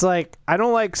it's I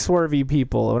don't like swervy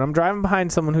people. When I'm driving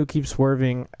behind someone who keeps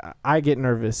swerving, I get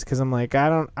nervous because I'm like, I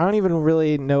don't even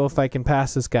really know if I can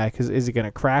pass this guy because is he going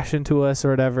to crash into us or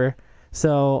whatever.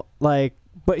 So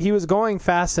but he was going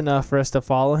fast enough for us to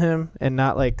follow him and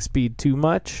not speed too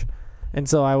much. And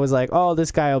so I was like, oh,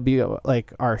 this guy will be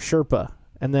our Sherpa.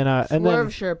 And then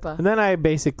Sherpa. And then I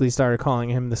basically started calling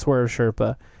him the Swerve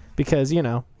Sherpa because,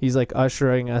 he's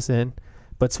ushering us in,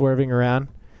 but swerving around.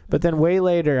 But then way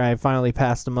later, I finally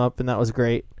passed him up, and that was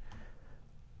great.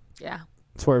 Yeah.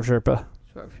 Swerve Sherpa.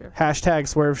 Hashtag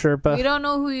Swerve Sherpa. We don't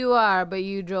know who you are, but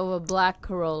you drove a black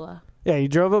Corolla. Yeah, you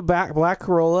drove a black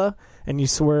Corolla, and you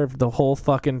swerved the whole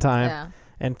fucking time. Yeah.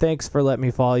 And thanks for letting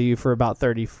me follow you for about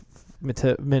 30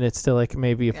 minutes to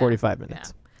maybe 45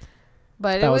 minutes.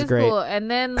 But That it was was great. cool. And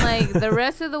then like the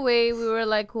rest of the way we were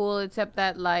like cool, except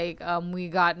that like we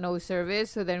got no service.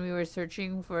 So then we were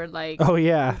searching for like Oh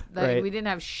yeah, like right. we didn't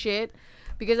have shit.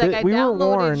 Because like I We were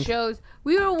downloaded warned. shows.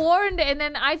 We were warned, and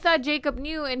then I thought Jacob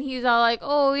knew, and he's all like,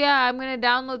 "Oh yeah, I'm gonna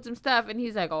download some stuff," and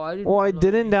he's like, "Oh, I didn't." Well, I download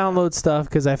didn't any download stuff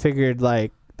because I figured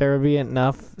like there would be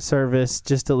enough service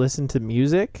just to listen to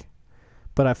music.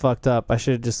 But I fucked up. I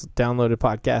should have just downloaded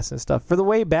podcasts and stuff. For the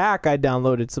way back, I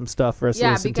downloaded some stuff for us to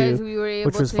Yeah, listen because to. we were able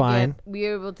which was to fine. get we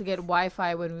were able to get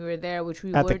Wi-Fi when we were there, which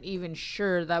we At the- weren't even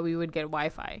sure that we would get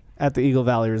Wi-Fi. At the Eagle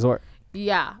Valley Resort.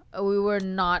 Yeah, we were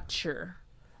not sure.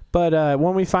 But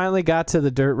when we finally got to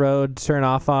the dirt road, turn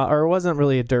off on, or it wasn't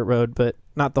really a dirt road, but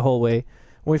not the whole way.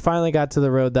 When we finally got to the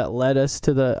road that led us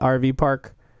to the RV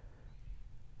park,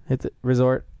 hit the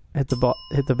resort, hit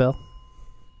the bell.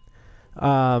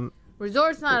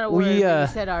 Resort's not a We, word. But uh, you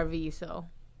said RV, so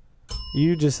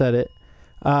You just said it.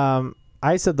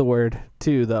 I said the word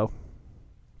too, though.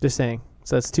 Just saying.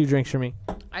 So that's 2 drinks for me.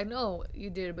 I know you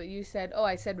did, but you said, "Oh,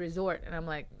 I said resort," and I'm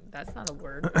like, "That's not a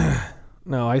word."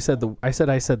 No, I said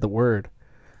the word.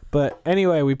 But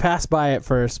anyway, we passed by it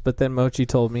first, but then Mochi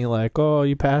told me like, "Oh,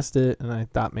 you passed it," and I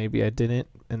thought maybe I didn't,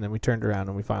 and then we turned around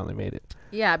and we finally made it.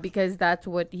 Yeah, because that's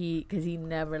what because he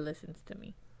never listens to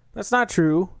me. That's not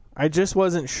true. I just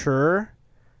wasn't sure.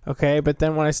 Okay, but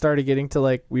then when I started getting to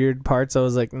like weird parts, I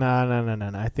was like, nah.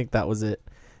 I think that was it.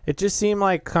 It just seemed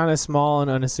like kind of small and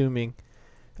unassuming.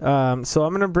 So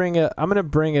I'm gonna bring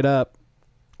it up.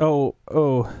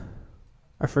 Oh,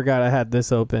 I forgot I had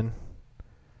this open.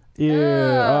 Ew,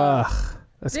 Ugh. ugh,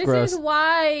 that's This gross. is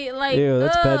why, like, Ew,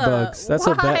 that's bed bugs. That's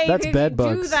what why that's did bed you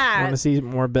bugs. Do that? Want to see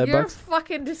more bed You're bugs?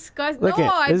 fucking disgusting. Look No, it.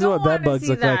 I This is don't what bed wanna bugs see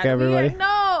look like, that. everybody.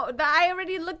 I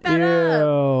already looked that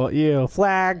up. Ew,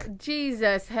 flag.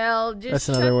 Jesus, hell, just That's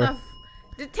shut another word.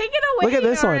 Just take it away. Look at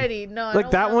this one. already. No, I Look,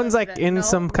 don't that wanna one's look like at it. in No,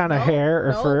 some kind of no, hair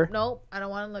or no, fur. Nope, I don't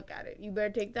want to look at it. You better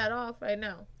take that off right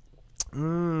now.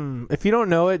 If you don't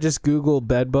know it, just Google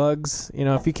bed bugs. You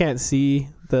know, if you can't see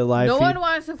the live No feed. one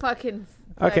wants to fucking.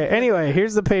 Okay, anyway,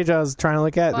 here's the page I was trying to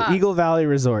look at. Fuck. The Eagle Valley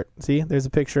Resort. See, there's a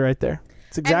picture right there.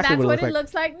 It's And exactly that's what what it it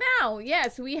looks like. looks like now.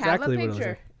 Yes, we have Exactly a what it looks picture.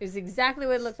 like. It's exactly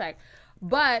what it looks like.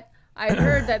 But I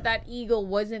heard that eagle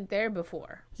wasn't there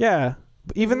before. Yeah,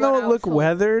 but even What though I it was looked told.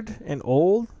 weathered and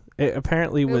old, it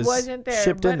apparently It was wasn't there.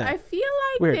 shipped But in there. I feel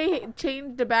like Weird. they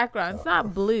changed the background. It's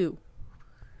not blue.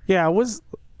 Yeah, it was.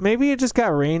 Maybe it just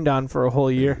got rained on for a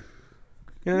whole year.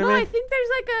 You know No, what I I mean? think there's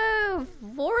like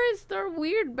a forest or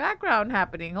weird background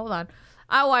happening. Hold on.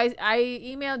 Oh, I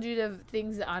emailed you the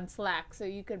things on Slack so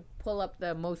you could pull up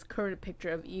the most current picture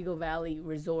of Eagle Valley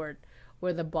Resort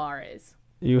where the bar is.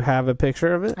 You have a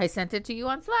picture of it? I sent it to you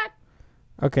on Slack.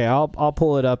 Okay, I'll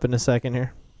pull it up in a second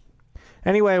here.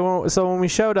 Anyway, so when we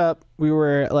showed up, we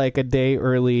were like a day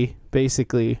early,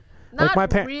 basically. Not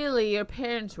Like my really. Your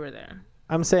parents were there.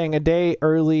 I'm saying a day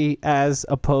early as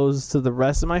opposed to the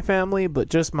rest of my family, but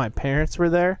just my parents were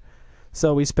there.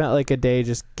 So we spent like a day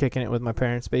just kicking it with my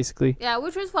parents, basically. Yeah,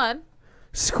 which was fun.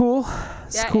 School. Yeah,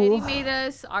 School. Eddie made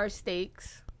us our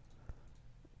steaks,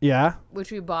 Yeah,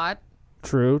 which we bought.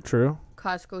 true.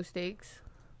 Costco steaks.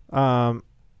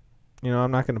 You know,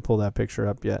 I'm not going to pull that picture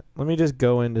up yet. Let me just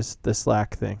go into the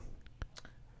Slack thing.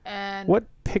 And What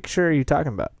picture are you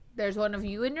talking about? there's one of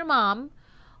you and your mom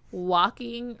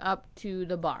walking up to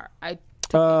the bar.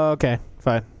 Okay,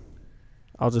 fine.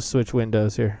 I'll just switch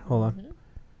windows here. Hold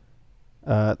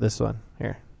on. This one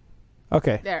here.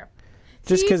 Okay, There.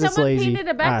 just See, because it's someone lazy. painted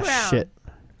a background. Shit.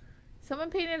 Someone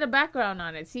painted a background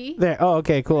on it. See? There. Oh,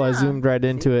 okay, cool. I Yeah. zoomed right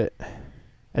into it,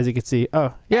 as you can see.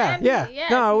 Oh, yeah, And- yeah. yeah,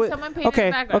 No, see, someone painted okay,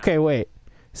 the background. okay. Wait.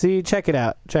 See, check it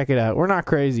out. We're not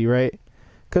crazy, right?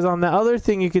 Because on the other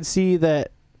thing, you could see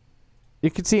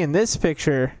in this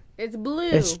picture, It's blue.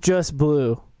 it's just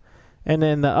blue, and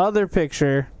then the other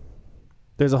picture,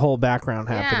 there's a whole background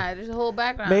happening. Yeah, there's a whole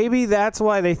background. Maybe that's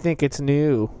why they think it's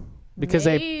new, because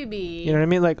Maybe. you know what I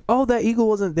mean? Like, oh, that eagle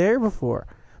wasn't there before.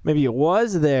 Maybe it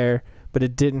was there, but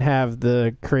it didn't have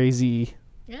the crazy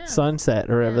Yeah. sunset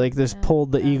or whatever. Yeah, Like, just yeah,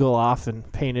 pulled the yeah. eagle off and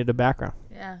painted a background.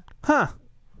 Yeah. Huh.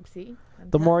 See? I'm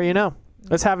The more telling you know.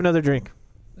 Let's have another drink.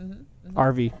 Mhm,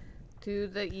 RV to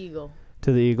the eagle.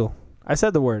 to the eagle. I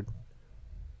said the word.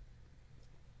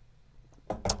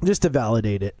 Just to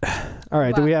validate it. All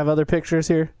right. Do we Wow. have other pictures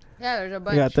here? Yeah, there's a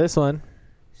bunch. We got this one.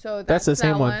 So That's the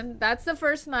same that one. That's the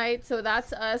first night. So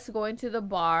that's us going to the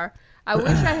bar. I wish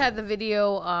I had the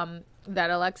video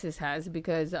that Alexis has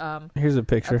because Here's a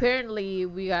picture. apparently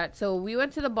we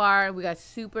went to the bar and we got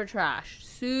super trashed.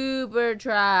 Super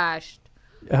trashed.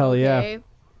 Hell yeah. Okay?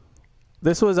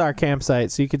 This was our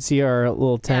campsite, so you could see our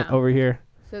little tent Yeah. over here.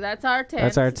 So that's our tent.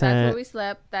 That's our That's where tent. we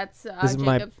slept. That's This is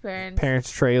my Jacob's parents.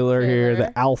 Parents' trailer here,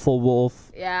 Trailer. the Alpha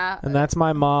Wolf. Yeah. And that's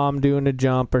my mom doing a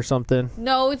jump or something.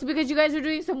 No, it's because you guys were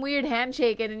doing some weird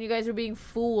handshake and you guys were being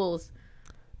fools.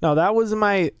 No, that was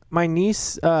my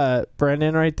niece,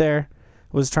 Brendan, right there,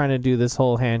 was trying to do this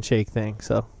whole handshake thing.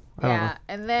 So I don't know. Yeah,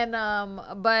 and then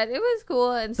but it was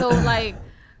cool, and so like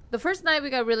the first night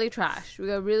we got really trashed. We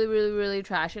got really, really, really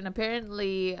trashed, and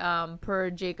apparently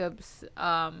per Jacob's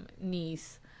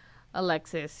niece,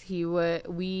 Alexis,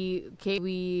 we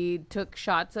took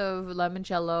shots of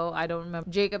limoncello. I don't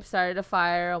remember. Jacob started a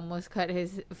fire, almost cut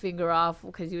his finger off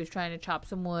because he was trying to chop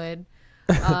some wood.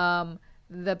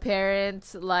 The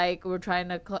parents were trying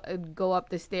to go up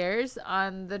the stairs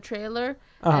on the trailer,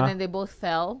 and then they both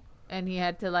fell, and she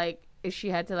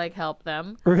had to help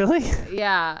them. Really?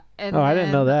 Yeah. And I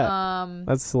didn't know that.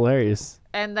 That's hilarious.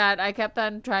 And that I kept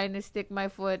on trying to stick my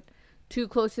foot too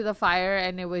close to the fire,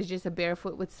 and it was just a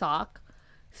barefoot with sock,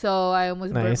 so I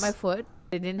almost burnt my foot.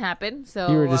 It didn't happen.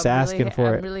 So you were just asking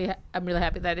for it. I'm really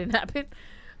happy that didn't happen.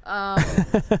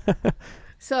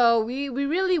 So we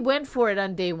really went for it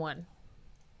on day one.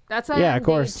 That's why on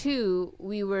day 2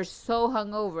 we were so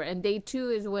hungover, and day 2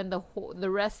 is when the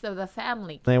rest of the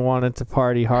family they wanted to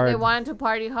party hard. They wanted to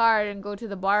party hard and go to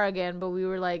the bar again, but we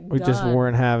were like, we just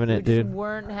weren't having it, dude. We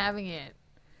weren't having it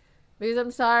because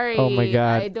I'm sorry. Oh my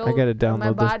god, I gotta download my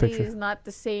this body picture. is not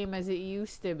the same as it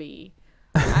used to be.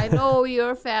 I know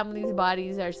your family's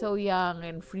bodies are so young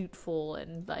and fruitful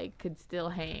and could still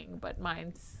hang, but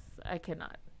mine's I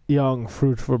cannot. Young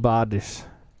fruitful bodies.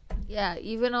 Yeah,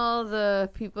 even all the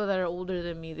people that are older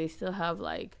than me, they still have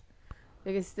they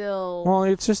can still. Well,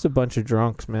 it's just a bunch of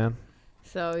drunks, man.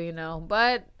 So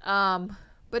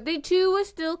but day 2 was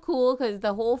still cool because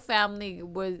the whole family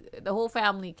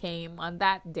came on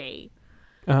that day.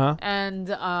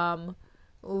 And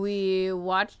we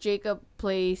watched Jacob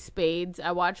play spades.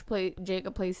 I watched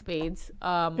Jacob play spades.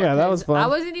 Yeah, that was fun. I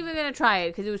wasn't even gonna try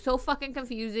it because it was so fucking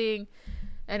confusing.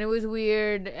 And it was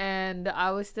weird, and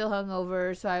I was still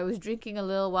hungover, so I was drinking a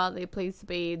little while they played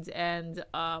spades and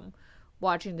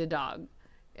watching the dog.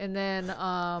 And then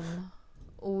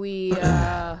we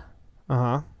had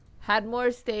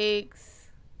more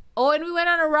steaks. Oh, and we went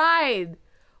on a ride.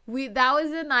 That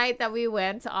was the night that we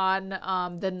went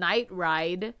on the night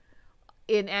ride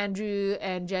in Andrew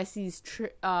and Jesse's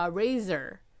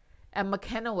Razor, and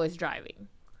McKenna was driving.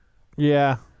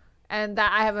 Yeah. And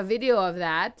that I have a video of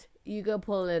that. You can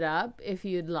pull it up if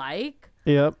you'd like.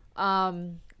 Yep.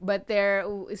 But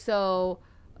so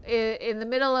in the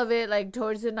middle of it,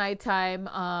 towards the nighttime,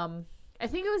 I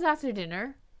think it was after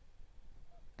dinner.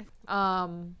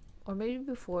 Or maybe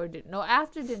before dinner. No,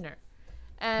 after dinner.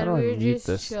 And we were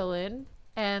just chilling.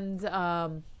 And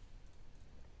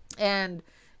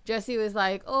Jesse was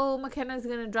like, oh, McKenna's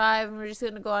going to drive and we're just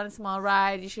going to go on a small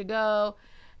ride. You should go.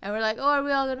 And we're like, oh, are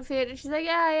we all going to fit? And she's like,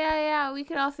 yeah, we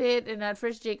could all fit. And at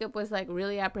first, Jacob was,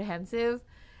 really apprehensive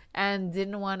and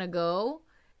didn't want to go.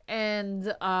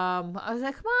 And I was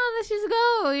like, come on, let's just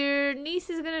go. Your niece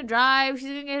is going to drive. She's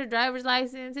going to get her driver's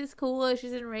license. It's cool.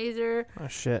 She's in Razor. Oh,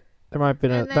 shit. That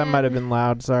might have been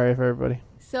loud. Sorry for everybody.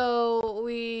 So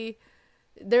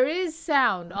there is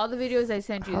sound. All the videos I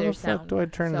sent you, there's sound. How the fuck do I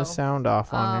turn the sound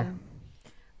off on here?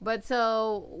 But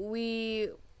so we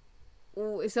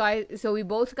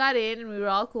both got in and we were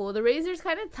all cool. The Razor's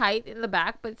kind of tight in the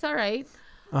back, but it's all right.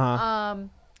 And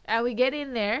we get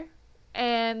in there,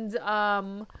 and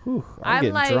I'm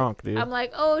getting drunk, dude. I'm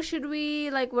like, oh, should we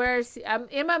wear?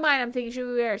 In my mind, I'm thinking, should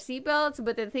we wear seatbelts?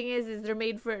 But the thing is they're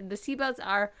made for the seatbelts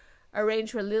are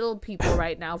arranged for little people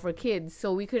right now, for kids,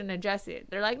 so we couldn't adjust it.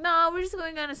 They're like, no, we're just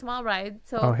going on a small ride.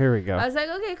 So here we go. I was like,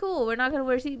 okay, cool. We're not gonna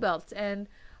wear seatbelts, and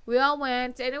we all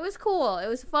went, and it was cool. It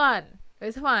was fun.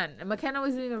 And McKenna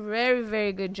was doing a very,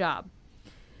 very good job.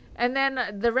 And then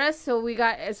the rest, so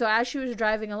as she was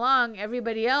driving along,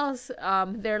 everybody else,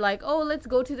 they're like, oh, let's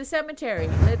go to the cemetery.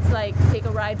 Let's take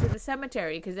a ride to the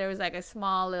cemetery, because there was a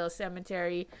small little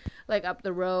cemetery up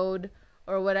the road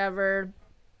or whatever.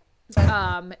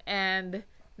 And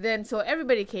then so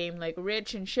everybody came,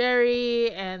 Rich and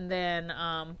Sherry, and then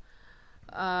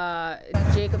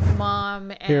Jacob's mom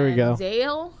and Here we go.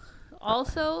 Dale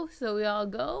also. So we all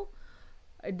go.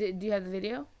 Do you have the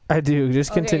video? I do.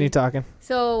 Just continue talking.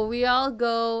 So we all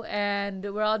go, and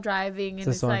we're all driving, and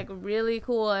it's really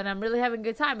cool, and I'm really having a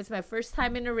good time. It's my first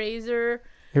time in a Razor.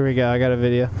 Here we go. I got a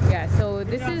video. Yeah, so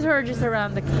this is her just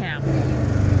around the camp.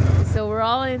 So we're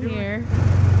all in here.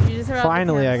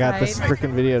 Finally, I got this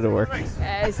freaking video to work.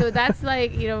 So that's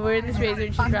we're in this Razor,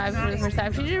 and she's driving for the first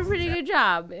time. She did a pretty good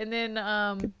job. And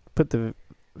then put the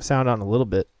sound on a little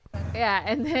bit. Yeah,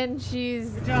 and then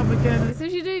she's Good job, McKenna. so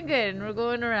she's doing good, and we're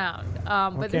going around.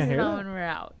 But this can't is hear not that. when we're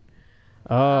out.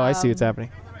 Oh, I see what's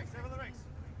happening.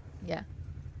 Yeah,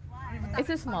 it's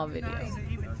a small video.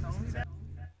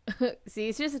 See,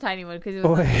 it's just a tiny one because it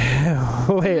was.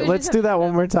 Wait, let's do that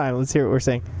one more time. Let's hear what we're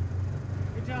saying.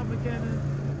 Good job, McKenna.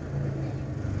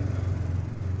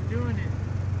 You're doing it.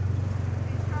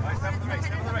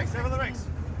 Step on the brakes.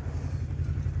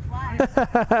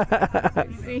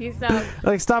 See, so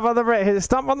Like stop on the brake.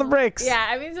 Stop on the brakes. yeah,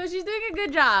 I mean, so she's doing a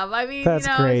good job. I mean, That's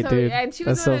you know, great, so, dude. and she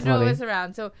was That's going so to drove funny. us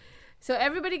around. So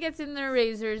everybody gets in their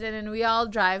razors, and then we all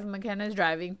drive. McKenna's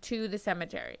driving to the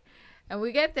cemetery, and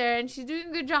we get there, and she's doing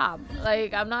a good job.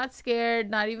 Like, I'm not scared,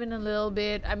 not even a little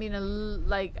bit. I mean,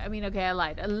 okay, I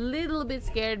lied, a little bit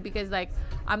scared because like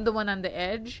I'm the one on the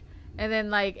edge, and then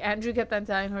like Andrew kept on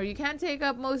telling her, you can't take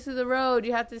up most of the road,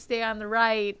 you have to stay on the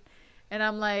right, and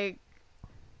I'm like,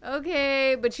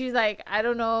 okay, but she's like, I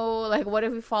don't know, like, what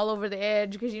if we fall over the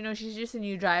edge? Because, you know, she's just a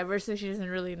new driver, so she doesn't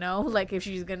really know, like, if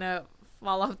she's gonna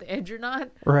fall off the edge or not.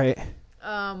 Right.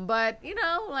 But, you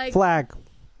know, like, Flag.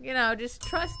 you know, just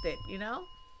trust it, you know?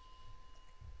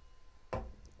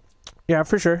 Yeah,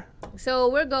 for sure. So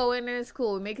we're going, and it's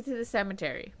cool. We make it to the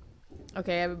cemetery.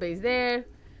 Okay, everybody's there.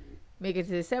 Make it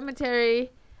to the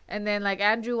cemetery. And then, like,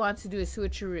 Andrew wants to do a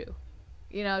switcheroo.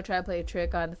 You know, try to play a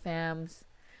trick on the fams.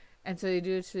 And so they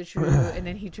do a switcheroo, and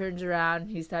then he turns around, and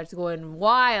he starts going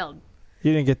wild.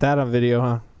 You didn't get that on video,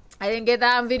 huh? I didn't get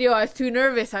that on video. I was too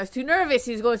nervous.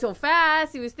 He was going so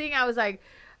fast. He was thinking, I was like,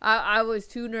 I was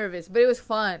too nervous. But it was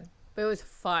fun. But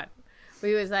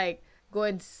he was like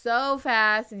going so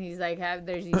fast, and he's like,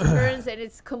 there's these turns, and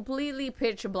it's completely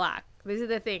pitch black. This is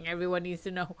the thing everyone needs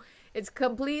to know. It's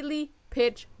completely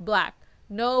pitch black.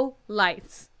 No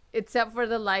lights, except for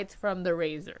the lights from the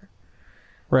razor.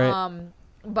 Right.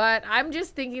 But I'm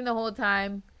just thinking the whole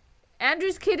time,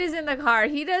 Andrew's kid is in the car.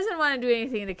 He doesn't want to do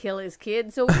anything to kill his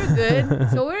kid, so we're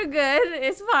good.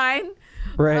 It's fine.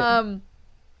 Right.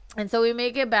 And so we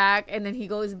make it back, and then he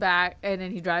goes back, and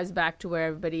then he drives back to where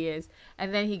everybody is,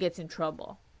 and then he gets in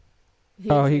trouble. He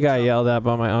got yelled at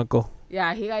by my uncle.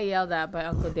 Yeah, he got yelled at by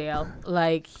Uncle Dale.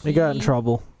 Like He got in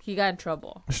trouble. He got in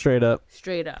trouble, Straight up.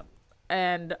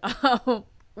 and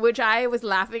which I was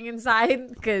laughing inside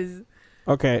because.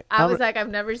 Okay. I was like,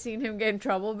 I've never seen him get in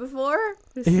trouble before.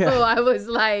 So Yeah. I was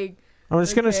like, I'm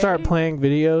just going to start playing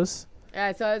videos.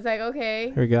 yeah, so I was like,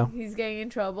 okay. Here we go. He's getting in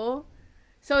trouble.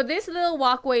 So this little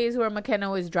walkway is where McKenna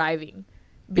was driving.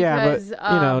 Yeah, but,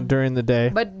 Because, during the day.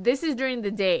 But this is during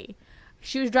the day.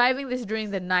 She was driving this during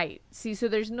the night. See, so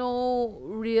there's no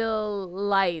real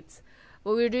lights.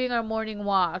 But we were doing our morning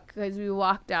walk because we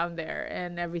walked down there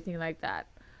and everything like that.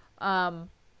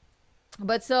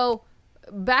 But so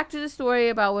back to the story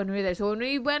about when we were there. So when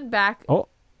we went back,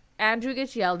 Andrew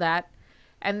gets yelled at,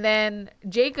 and then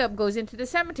Jacob goes into the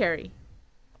cemetery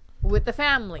with the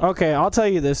family. Okay, I'll tell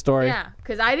you this story. Yeah,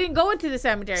 because I didn't go into the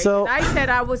cemetery. So- 'Cause I said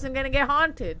I wasn't going to get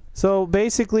haunted. So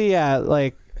basically, yeah,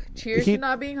 like, Cheers to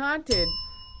not being haunted.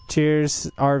 cheers,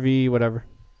 RV, whatever.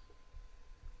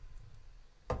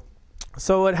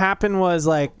 So what happened was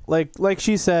like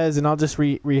she says, and I'll just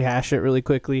rehash it really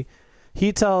quickly.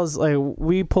 He tells, like,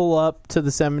 we pull up to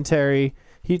the cemetery.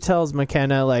 He tells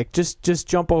McKenna, like, just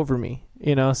jump over me,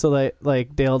 so that,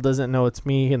 like, Dale doesn't know it's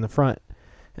me in the front.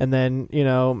 And then,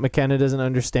 McKenna doesn't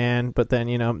understand, but then,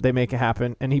 they make it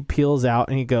happen. And he peels out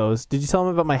and he goes, did you tell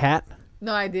him about my hat?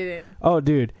 No, I didn't. Oh,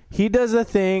 dude. He does a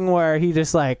thing where he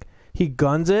just, like, he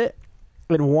guns it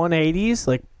in 180s,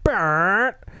 like,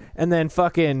 burn, and then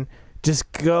fucking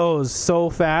just goes so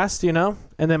fast, And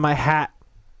then my hat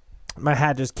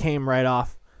just came right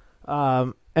off.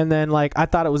 And then, like, I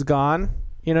thought it was gone.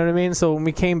 You know what I mean? So when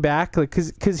we came back, like,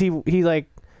 cause he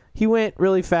went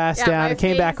really fast down and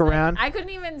came back around. I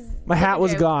couldn't even. My hat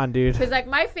was gone, dude. Because, like,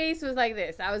 my face was like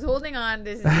this. I was holding on.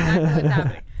 This is exactly what's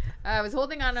happening. I was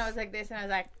holding on. And I was like this, and I was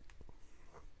like.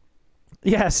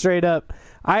 Yeah, straight up.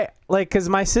 Cause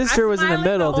my sister was in the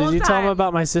middle. Did you tell him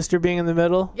about my sister being in the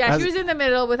middle? Yeah, she was in the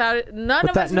middle without none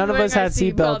of us had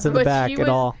seatbelts in the back at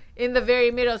all. In the very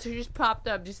middle, so she just popped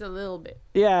up just a little bit.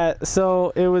 Yeah,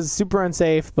 so it was super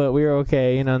unsafe, but we were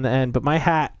okay, in the end. But my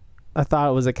hat, I thought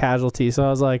it was a casualty, so I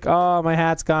was like, "Oh, my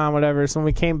hat's gone, whatever." So when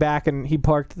we came back and he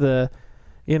parked the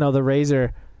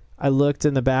Razor, I looked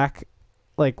in the back,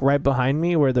 like right behind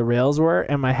me where the rails were,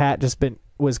 and my hat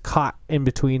was caught in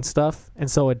between stuff, and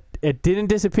so it didn't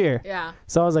disappear. Yeah.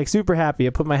 So I was like super happy.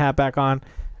 I put my hat back on.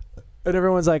 And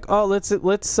everyone's like, "Oh, let's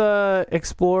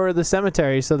explore the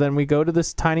cemetery." So then we go to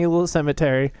this tiny little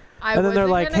cemetery, and then they're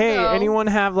like, "Hey, anyone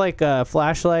have like a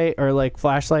flashlight or like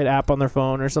flashlight app on their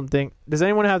phone or something? Does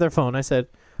anyone have their phone?" I said,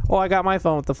 "Oh, I got my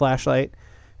phone with the flashlight."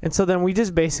 And so then we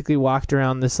just basically walked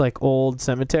around this like old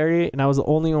cemetery, and I was the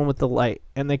only one with the light.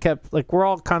 And they kept like, we're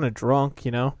all kind of drunk,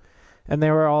 you know, and they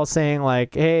were all saying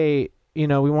like, hey, you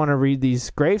know, we want to read these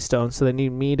gravestones, so they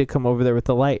need me to come over there with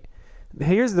the light.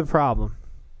 Here's the problem.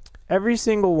 Every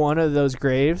single one of those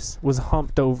graves was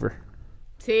humped over.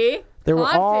 See? They were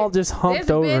Haunted. all just humped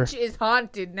over. This bitch is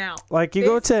haunted now. Like you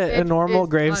go This to a bitch normal is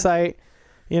gravesite,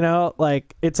 you know,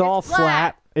 like it's all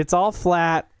flat. It's all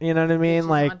flat. You know what I mean? is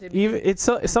Like haunted. even it's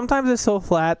so sometimes it's so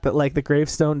flat that like the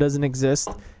gravestone doesn't exist.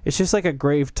 It's just like a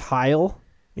grave tile.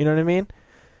 You know what I mean?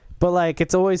 But like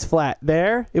it's always flat.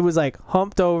 There, it was like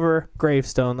humped over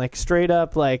gravestone, like straight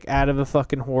up, like out of a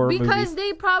fucking horror Because movie.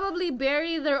 they probably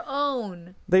bury their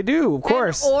own. They do, of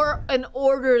course. And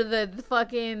order the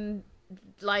fucking,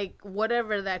 like,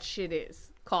 whatever that shit is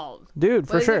called. Dude, What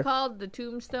for is sure. it called? The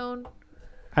tombstone?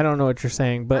 I don't know what you're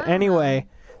saying, but I don't anyway,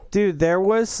 dude, there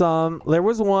was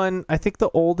one, I think the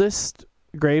oldest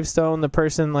gravestone,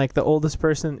 the oldest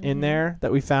person in there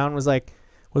that we found was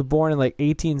born in like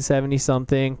 1870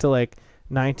 something to like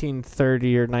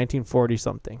 1930 or 1940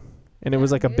 something. And it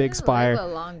was like a big spire.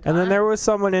 And then there was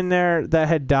someone in there that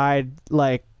had died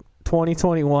like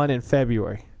 2021 in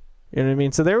February. You know what I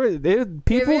mean? So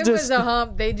people if it just was a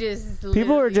hump, they just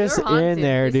people were just you're haunted. in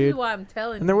there, this dude. Is why I'm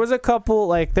telling And there you. was a couple,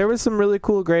 like, there was some really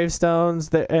cool gravestones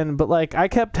but like, I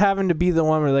kept having to be the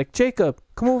one where, like, Jacob,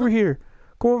 come over here.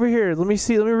 Let me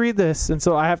read this. And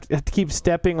so I have to keep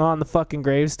stepping on the fucking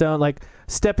gravestone, like,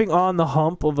 stepping on the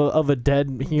hump of a dead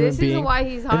human This being. is why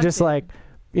he's haunted. And just, like,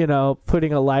 you know,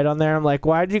 putting a light on there. I'm like,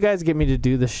 why did you guys get me to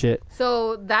do this shit?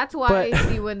 So that's why But I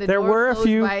see when the there door were a closed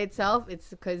few- by itself, it's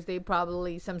because they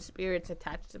probably, some spirits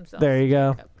attached themselves. There you to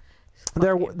go.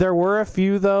 Jacob. There were a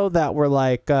few, though, that were,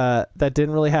 like, that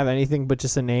didn't really have anything but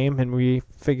just a name, and we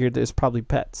figured it was probably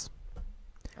pets.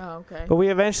 Oh, okay. But we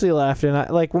eventually left, and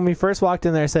like when we first walked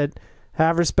in there, I said,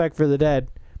 "Have respect for the dead."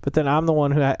 But then I'm the one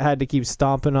who had to keep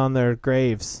stomping on their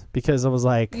graves because I was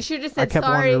like, You should have I said kept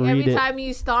sorry wanting to read every it. time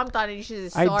you stomped on it. You should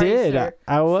have said sorry, I did. Sir.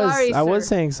 I was. Sorry, I was sir.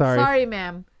 saying sorry. Sorry,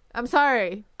 ma'am. I'm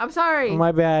sorry. I'm sorry.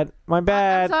 My bad. I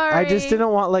just sorry. didn't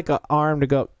want like an arm to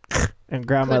go and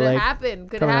grab my Could have leg. happened.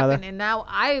 Could Come have out of happened. And now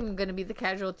I'm gonna be the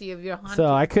casualty of your haunting.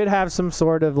 So I could have some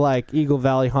sort of like Eagle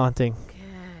Valley haunting.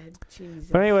 God, Jesus.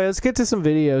 But anyway, let's get to some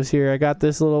videos here. I got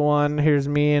this little one. Here's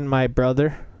me and my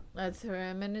brother. That's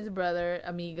him and his brother,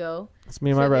 amigo. It's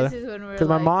me and my So brother. This is when we're Because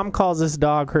my like, mom calls this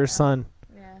dog her son.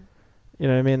 Yeah. You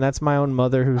know what I mean? That's my own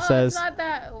mother who Oh, says. it's not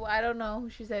that. I don't know.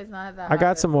 She says not that. I got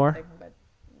hard or some more. something, but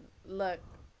look.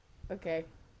 Okay.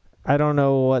 I don't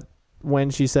know when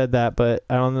she said that, but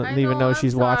I don't I even know I'm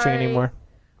she's watching sorry. anymore.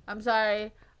 I'm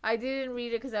sorry. I didn't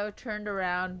read it because I was turned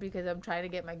around because I'm trying to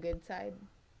get my good side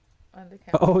on the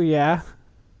camera. Oh yeah,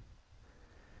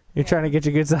 you're Yeah. trying to get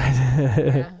your good side.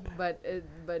 Yeah,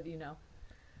 but you know.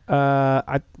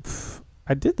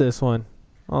 I did this one.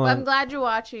 Hold I'm on. glad you're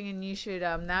watching, and you should.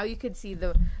 Now you could see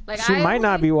the like. She I might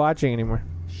not only- be watching anymore.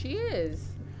 She is.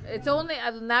 It's only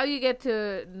now you get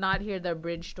to not hear the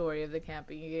bridge story of the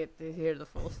camping. You get to hear the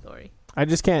full story. I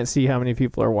just can't see how many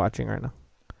people are watching right now.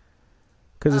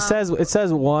 Because it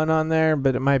says one on there,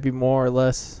 but it might be more or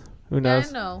less. Who knows? Yeah,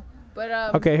 I know.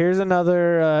 But Okay, here's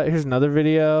another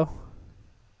video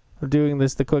of doing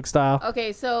this the quick style.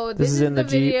 Okay, so this is is in the the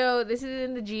Jeep. video. This is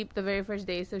in the Jeep the very first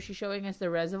day. So she's showing us the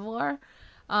reservoir,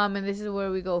 and this is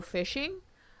where we go fishing.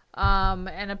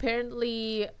 And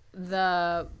apparently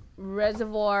the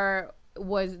reservoir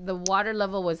the water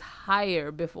level was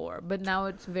higher before, but now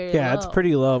it's very Yeah, low. it's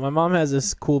pretty low. My mom has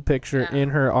this cool picture Yeah. in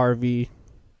her RV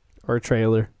or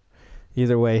trailer.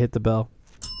 Either way, hit the bell.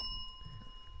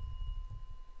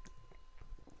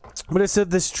 But it's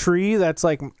this tree that's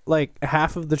like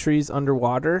half of the tree's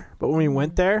underwater. But when we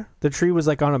went there, the tree was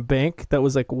like on a bank that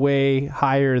was like way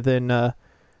higher than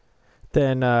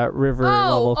river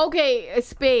level. Oh, okay,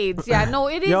 spades. Yeah, no,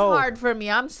 it is Yo. hard for me.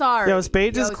 I'm sorry. Yo,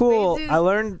 spades is cool. Spades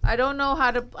I don't know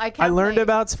how to. I can't. I learned play.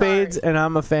 about spades Sorry. and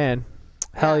I'm a fan.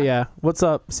 Hell Yeah. yeah. What's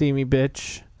up, see me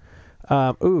bitch?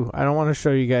 I don't want to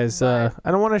show you guys What?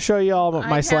 I don't want to show you all I my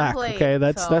can't Slack, play okay? it,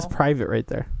 That's so. private right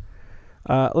there.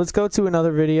 Let's go to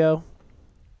another video.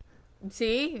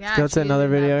 See, yeah, go to she another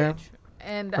is in that video. bitch.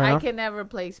 And Right I on. can never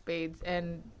play spades.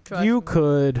 And trust You me.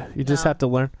 could. You just No. have to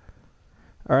learn.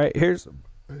 All right,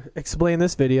 explain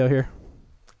this video here.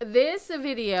 This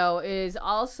video is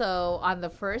also on the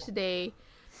first day.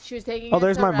 She was taking. Oh, us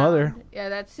there's my around. mother. Yeah,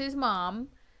 that's his mom.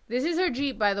 This is her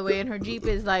Jeep, by the way, and her Jeep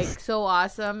is like so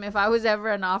awesome. If I was ever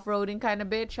an off-roading kind of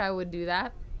bitch, I would do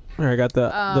that. All right, I got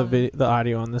the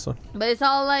audio on this one. But it's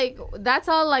all like that's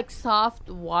all like soft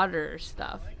water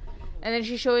stuff. And then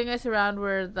she's showing us around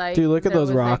where like Dude, look at there those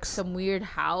was, like, rocks. some weird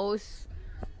house.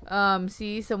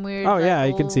 See some weird. Oh, like, yeah,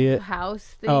 you can see old it. House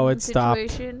thing Oh, it stopped.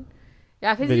 situation.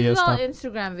 Yeah, because Video these are all stopped.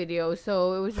 Instagram videos,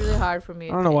 so it was really hard for me.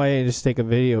 I don't know why you didn't just take a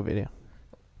video.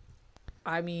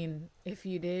 I mean, if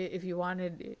you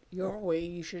wanted it your way,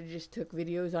 you should have just took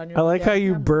videos on your. I like how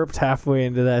you camera. burped halfway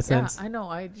into that Yeah, sentence. I know.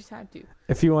 I just had to.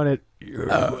 If you wanted your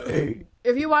way.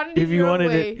 If you wanted it If you your wanted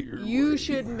way, it your you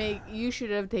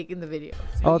should have taken the video.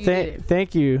 So Oh, you did it.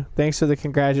 thank you. Thanks for the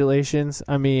congratulations.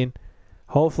 I mean,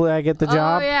 hopefully I get the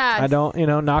job. Oh, yeah. I don't,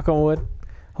 knock on wood.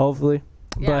 Hopefully.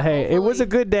 Yeah, But hey, it was a hopefully.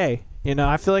 good day.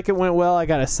 I feel like it went well. I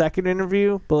got a second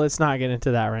interview, but let's not get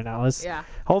into that right now. Yeah.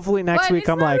 Hopefully next But week it's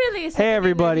I'm not like, really a hey second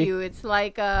everybody. interview. It's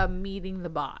like meeting the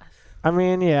boss. I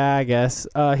mean, yeah, I guess.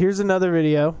 Here's another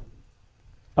video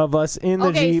of us in the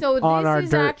Okay, Jeep so this on our is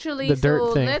dirt, actually the dirt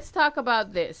so thing. let's talk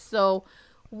about this. So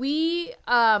we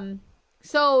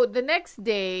so the next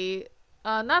day,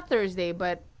 not Thursday,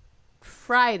 but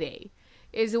Friday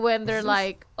is when they're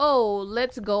like, "Oh,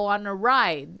 let's go on a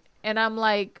ride." And I'm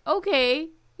like, "Okay,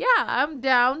 yeah, I'm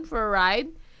down for a ride."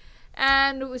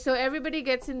 And so everybody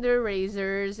gets in their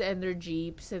Razors and their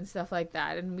Jeeps and stuff like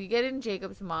that. And we get in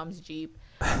Jacob's mom's Jeep.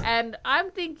 And I'm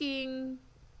thinking,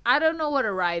 I don't know what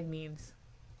a ride means.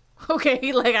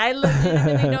 Okay, like I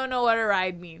legitimately don't know what a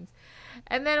ride means.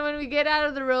 And then when we get out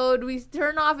of the road, we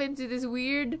turn off into this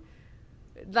weird,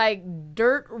 like,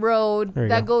 dirt road There you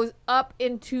that go. goes up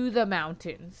into the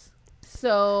mountains.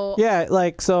 So Yeah,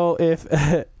 like, so if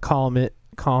calm it.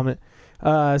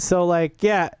 So like,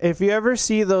 yeah, if you ever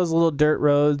see those little dirt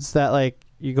roads that like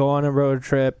you go on a road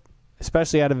trip,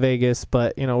 especially out of Vegas,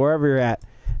 but wherever you're at,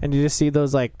 and you just see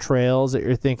those like trails that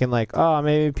you're thinking like, oh,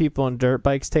 maybe people on dirt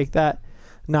bikes take that.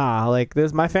 Nah, like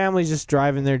my family's just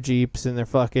driving their Jeeps and their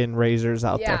fucking Razors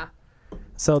out yeah. there.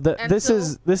 So And this so-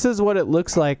 is what it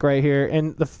looks like right here.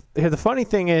 And the funny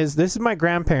thing is, this is my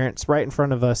grandparents right in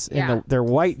front of us in Yeah. their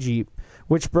white Jeep,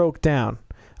 which broke down.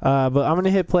 But I'm gonna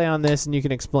hit play on this, and you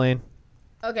can explain.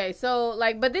 Okay, so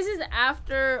like, but this is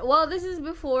this is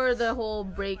before the whole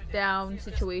breakdown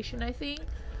situation, I think.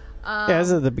 Yeah, this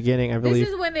is the beginning, I believe.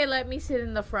 This is when they let me sit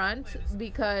in the front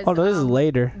because. Oh no, this is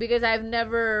later. Because I've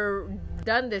never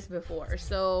done this before,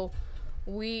 so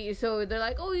they're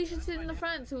like, oh, you should sit in the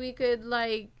front so we could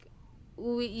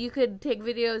you could take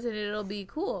videos and it'll be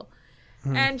cool.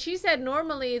 And she said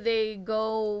normally they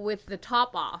go with the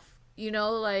top off.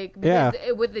 Like because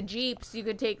with the Jeeps, you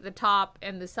could take the top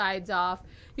and the sides off.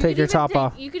 You Take could your even top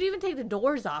off. You could even take the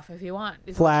doors off if you want.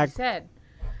 Is Flag. What she said.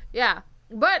 Yeah,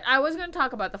 but I was gonna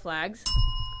talk about the flags.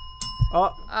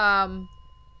 Oh,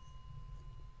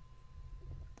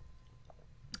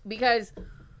 Because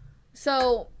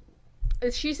so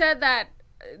she said that.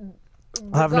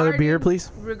 I'll have another beer, regarding-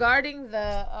 please.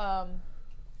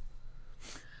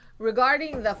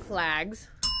 Regarding the flags.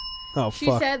 Oh She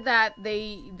fuck. said that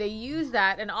they use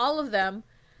that, and all of them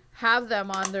have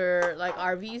them on their like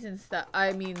RVs and stuff.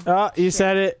 I mean, Oh, you shit.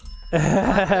 said it.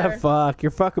 their- Fuck,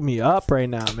 you're fucking me up right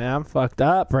now, man. I'm fucked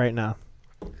up right now.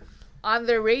 on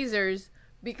their Razors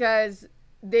because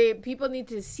people need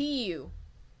to see you,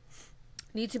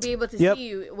 need to be able to Yep. see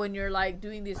you when you're like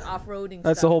doing this off-roading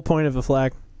That's stuff. the whole point of a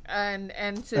flag. and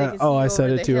so they can see Oh, you I said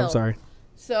over it the too. hill. I'm sorry.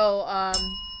 So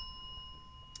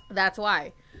that's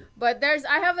why. But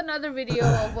I have another video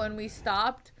of when we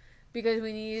stopped because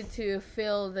we needed to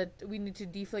we need to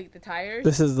deflate the tires.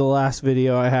 This is the last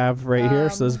video I have right here,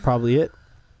 so this is probably it.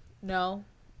 No.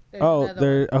 There's Oh, another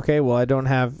there. one. Okay, well, I don't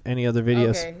have any other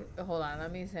videos. Okay, hold on.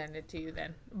 Let me send it to you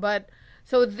then. But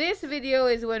so this video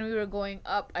is when we were going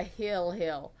up a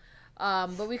hill.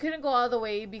 But we couldn't go all the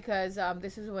way because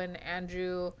this is when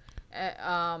Andrew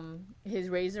his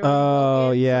Razor was Oh,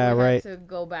 broken, yeah, so we right. had to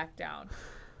go back down.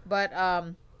 But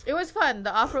it was fun.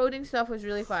 The off-roading stuff was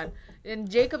really fun. And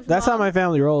That's how my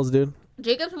family rolls, dude.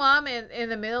 Jacob's mom in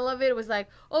the middle of it was like,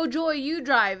 "Oh, Joy, you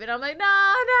drive," and I'm like, "No,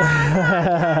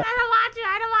 I don't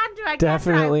want to. I can't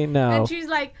Definitely drive." no. And she's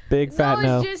like, Big fat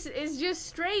no. It's just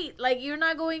straight. Like you're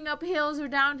not going up hills or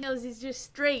down hills. It's just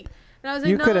straight." And I was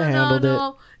like, You coulda handled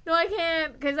no, I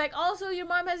can't, because like also your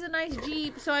mom has a nice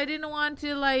Jeep, so I didn't want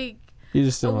to like. You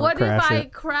just don't want What to if crash I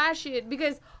it. crash it?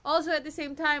 Because also at the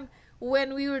same time,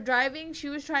 when we were driving, she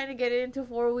was trying to get it into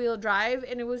 4-wheel drive,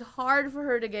 and it was hard for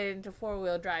her to get it into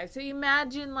 4-wheel drive. So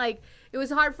imagine, like, it was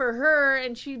hard for her,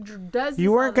 and she does this You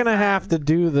all weren't the gonna time. have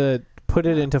to put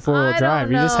it into 4-wheel I drive.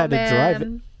 don't You just know, had to drive it.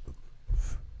 man.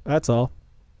 That's all.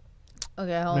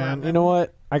 Okay, hold Man, on. you know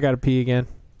what? I gotta pee again.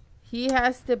 He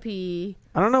has to pee.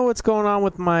 I don't know what's going on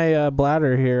with my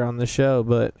bladder here on the show,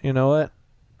 but you know what?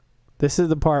 This is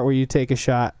the part where you take a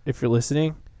shot if you're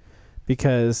listening,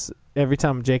 because every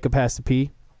time Jacob has to pee,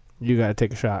 you gotta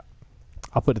take a shot.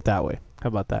 I'll put it that way. How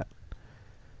about that?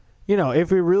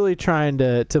 if we're really trying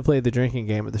to play the drinking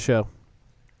game of the show.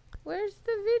 Where's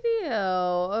the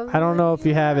video? I don't know if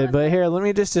you have it, but here, let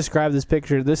me just describe this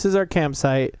picture. This is our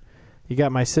campsite. You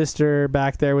got my sister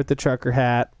back there with the trucker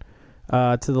hat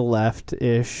to the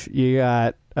left-ish. You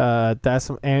got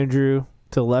that's Andrew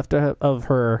to the left of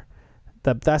her.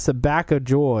 That's the back of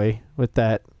Joy with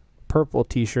that purple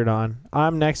T-shirt on.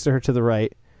 I'm next to her to the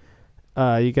right.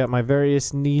 You got my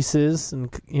various nieces and,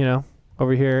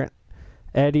 over here.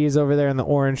 Eddie is over there in the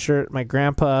orange shirt. My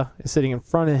grandpa is sitting in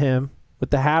front of him with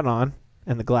the hat on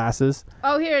and the glasses.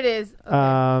 Oh, here it is.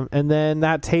 Okay. And then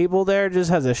that table there just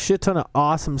has a shit ton of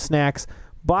awesome snacks.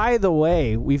 By the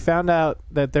way, we found out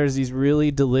that there's these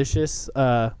really delicious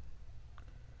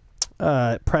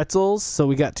pretzels, so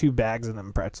we got 2 bags of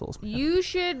them pretzels. Man. You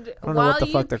should, I don't know what the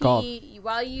fuck they're called.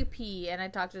 While you pee, and I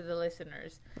talk to the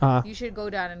listeners, you should go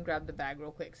down and grab the bag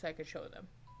real quick so I could show them.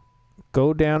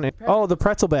 Go down and the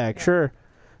pretzel bag, yeah. Sure.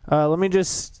 Let me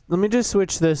just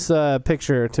switch this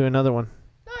picture to another one.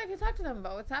 No, I can talk to them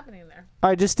about what's happening there.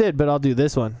 I just did, but I'll do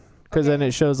this one because then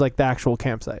it shows like the actual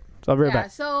campsite. So I'll be right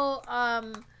back. So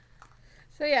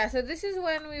this is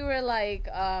when we were like,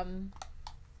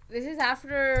 this is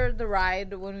after the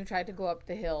ride when we tried to go up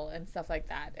the hill and stuff like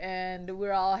that, and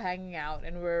we're all hanging out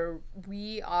and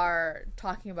we are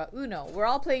talking about Uno. We're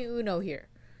all playing Uno here.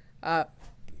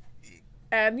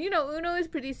 And, Uno is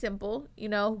pretty simple,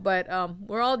 but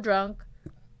we're all drunk.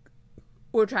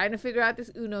 We're trying to figure out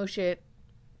this Uno shit.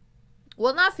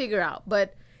 Well, not figure out,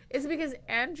 but it's because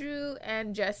Andrew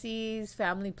and Jesse's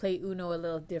family play Uno a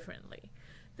little differently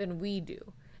than we do.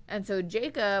 And so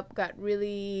Jacob got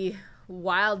really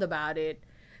wild about it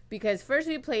because first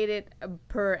we played it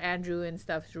per Andrew and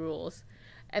stuff's rules.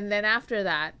 And then after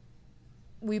that,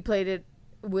 we played it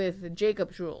with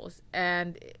Jacob's rules,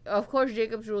 and of course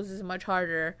Jacob's rules is much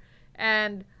harder,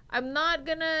 and I'm not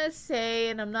gonna say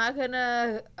and I'm not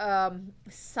gonna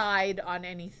side on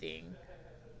anything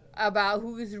about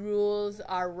whose rules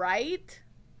are right,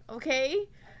 okay,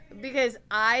 because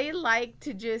I like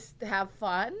to just have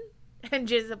fun and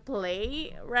just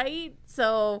play, right?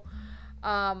 So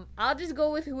I'll just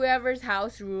go with whoever's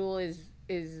house rule is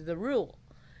the rule.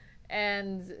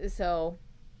 And so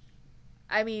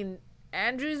I mean,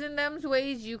 Andrew's in them's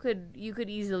ways, you could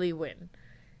easily win.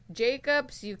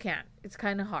 Jacob's, you can't. It's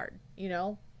kind of hard,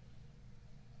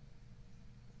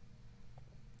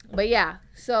 But yeah,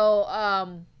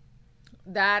 so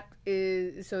that's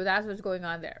what's going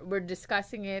on there. We're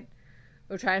discussing it.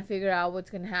 We're trying to figure out what's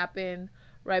gonna happen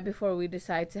right before we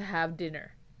decide to have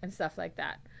dinner and stuff like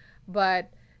that.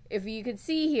 But if you can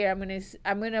see here,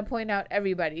 I'm gonna point out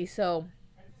everybody. So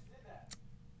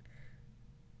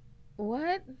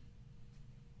what?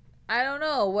 I don't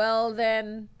know. Well,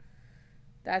 then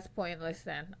that's pointless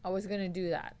then. I was going to do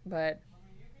that, but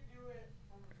you could do it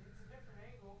from a different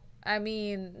angle. I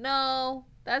mean, no,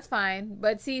 that's fine.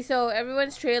 But see, so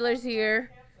everyone's trailer's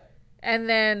here. And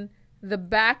then the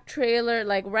back trailer,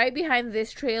 like right behind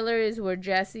this trailer is where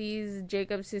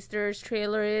Jacob's sister's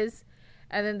trailer is.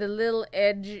 And then the little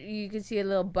edge, you can see a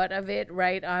little butt of it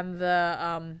right on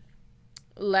the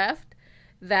left.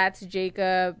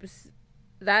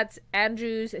 That's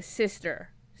Andrew's sister.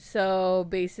 So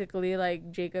basically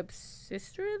like Jacob's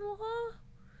sister-in-law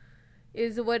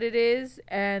is what it is.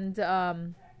 And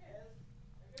I'm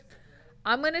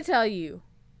going to tell you,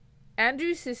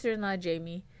 Andrew's sister-in-law,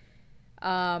 Jamie,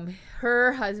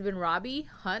 her husband, Robbie,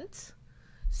 hunts.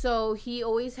 So he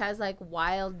always has like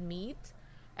wild meat.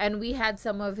 And we had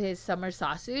some of his summer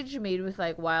sausage made with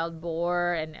like wild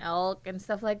boar and elk and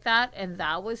stuff like that. And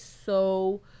that was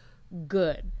so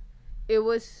good. It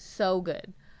was so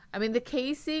good. I mean, the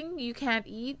casing you can't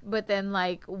eat, but then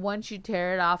like once you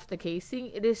tear it off the casing,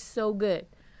 it is so good.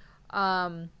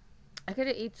 I could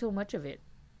have ate so much of it.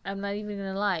 I'm not even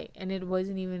gonna lie, and it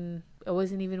wasn't even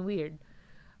weird.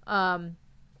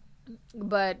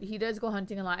 But he does go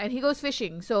hunting a lot, and he goes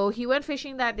fishing. So he went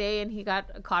fishing that day, and he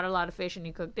caught a lot of fish, and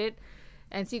he cooked it.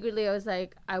 And secretly, I was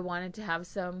like, I wanted to have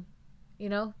some.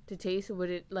 To taste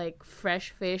what it like fresh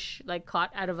fish like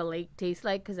caught out of a lake tastes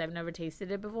like, because I've never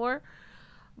tasted it before.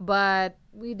 But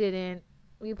we didn't.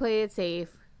 We played it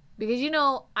safe because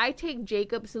I take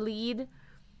Jacob's lead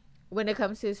when it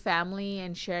comes to his family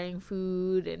and sharing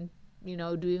food and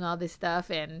doing all this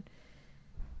stuff, and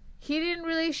he didn't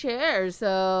really share,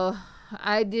 so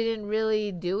I didn't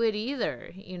really do it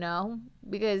either,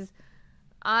 because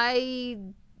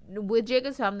with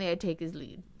Jacob's family, I take his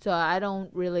lead. So I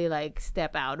don't really like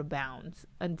step out of bounds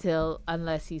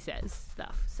unless he says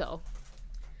stuff. So,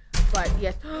 but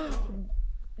yes.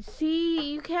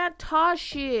 See, you can't toss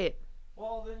shit.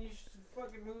 Well, then you should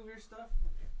fucking move your stuff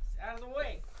out of the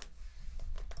way.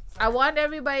 I want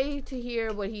everybody to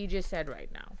hear what he just said right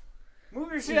now.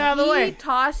 Move your shit out of the way. He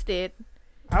tossed it,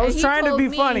 I was he trying to told be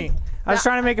me funny. I was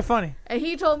trying to make it funny. and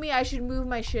he told me I should move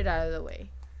my shit out of the way.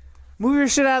 Move your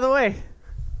shit out of the way.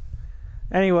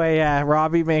 Anyway, yeah,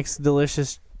 Robbie makes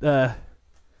delicious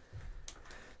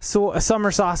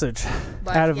summer sausage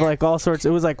But out of yeah. like all sorts. It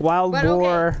was like wild But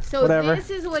boar, okay, so whatever. this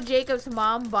is what Jacob's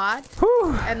mom bought,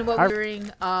 Whew. and what I-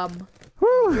 during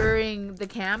Whew. during the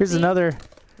camping. Here's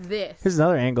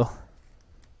another angle.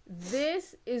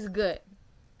 This is good.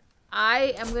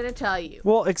 I am gonna tell you.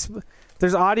 Well,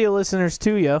 there's audio listeners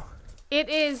too, yo. It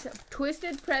is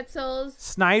Twisted Pretzels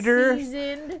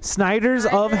seasoned Snyder's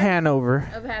of Snyder. Hanover.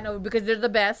 of Hanover because they're the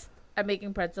best at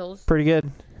making pretzels. Pretty good.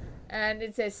 And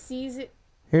it says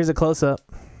Here's a close up.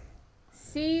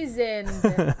 seasoned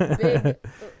big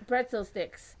pretzel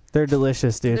sticks. They're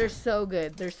delicious, dude. They're so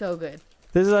good. They're so good.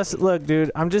 This is us. Look,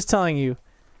 dude, I'm just telling you.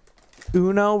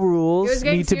 Uno It rules was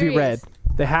getting need to be read. serious.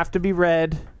 They have to be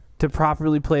read to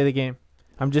properly play the game.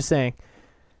 I'm just saying.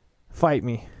 Fight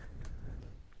me.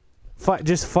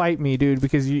 Just fight me, dude,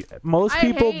 because most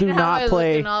people do not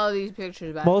play. In all of these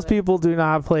pictures, by Most the way. people do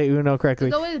not play Uno correctly.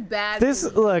 It's always bad. This for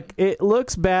me. look, it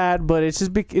looks bad, but it's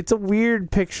just it's a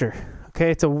weird picture. Okay,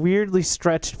 it's a weirdly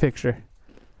stretched picture.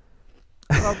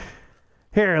 Well-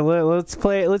 Here, let's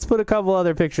play. Let's put a couple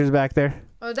other pictures back there.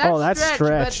 Oh, that's, Oh, that's stretched.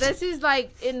 stretched. But this is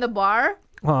like in the bar.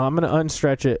 Oh, I'm gonna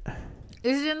unstretch it.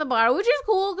 This is in the bar, which is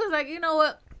cool because, like, you know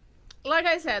what? Like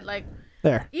I said, like,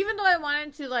 There. even though I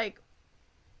wanted to, like,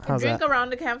 How's drink that?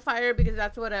 around the campfire because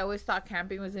that's what I always thought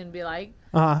camping was going to be like,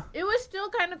 it was still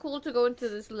kind of cool to go into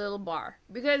this little bar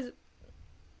because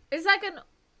it's like an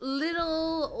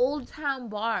little old town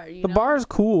bar. You The know? bar's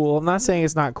cool. I'm not saying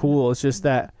it's not cool. It's just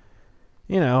that,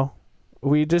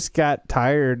 we just got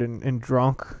tired and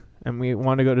drunk and we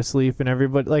want to go to sleep, and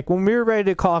everybody, like, when we were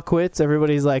ready to call quits,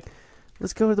 everybody's like,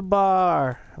 let's go to the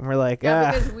bar. And we're like,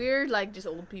 Yeah, because we're like just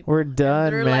old people. we're And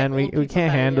done, they're, man. like, we old people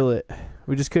can't that, handle it.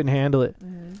 We just couldn't handle it.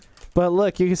 But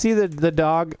look, you can see the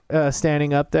dog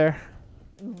standing up there.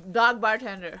 Dog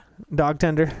bartender. Dog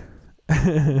tender.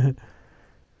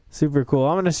 Super cool.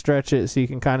 I'm going to stretch it so you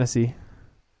can kind of see.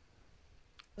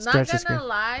 Not Stretch the gonna screen.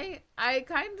 lie, I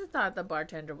kind of thought the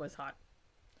bartender was hot.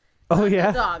 Oh,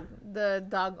 yeah? The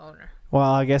dog owner.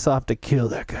 Well, I guess I'll have to kill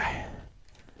that guy.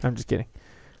 I'm just kidding.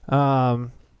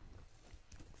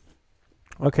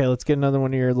 Okay, let's get another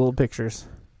one of your little pictures.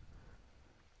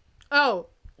 Oh,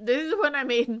 this is what I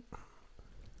made.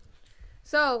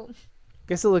 So,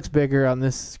 Guess it looks bigger on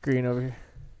this screen over here.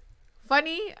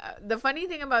 the funny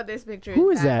thing about this picture Who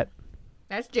is that?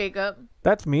 That's Jacob.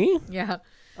 That's me? Yeah.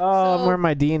 Oh, I'm So, wearing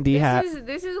my D&D hat.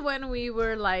 This is when we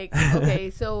were like, okay,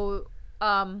 so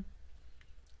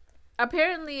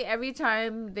apparently every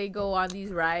time they go on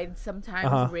these rides,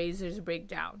 sometimes razors break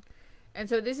down. And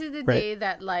so this is the Right. day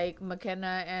that like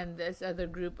McKenna and this other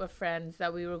group of friends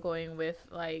that we were going with,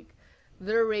 like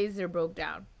their razor broke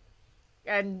down.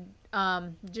 And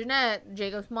Jeanette,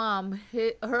 Jacob's mom,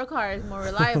 her car is more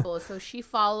reliable, so she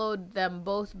followed them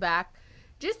both back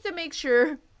just to make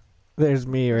sure There's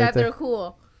me right that there. they're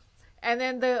cool. And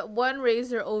then the one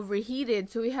razor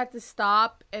overheated, so we had to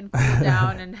stop and cool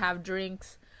down and have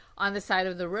drinks on the side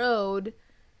of the road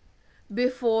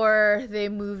before they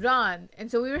moved on.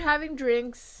 And so we were having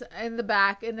drinks in the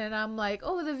back, and then I'm like,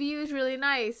 oh, the view is really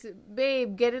nice.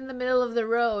 Babe, get in the middle of the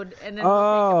road and then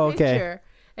we'll take a okay. picture.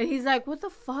 And he's like, what the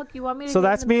fuck? You want me to So get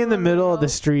that's in the me in the middle of the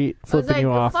road? street I was flipping like,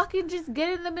 you off. fucking just get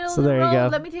in the middle So of the there you road. go.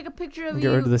 Let me take a picture of Get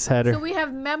you. rid of this header. So we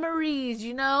have memories,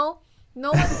 you know?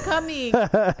 No one's coming.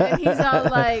 And he's all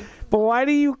like, But why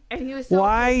do you and he was so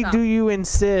why pissed off. do you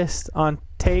insist on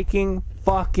taking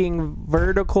fucking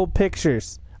vertical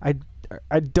pictures?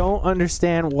 I don't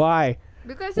understand why.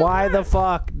 Because it Why the works.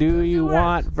 fuck do Because it you works.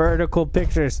 want vertical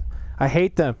pictures? I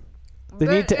hate them. They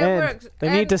But need to it end. works. They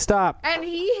And- need to stop. And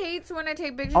he hates when I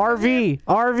take pictures of him.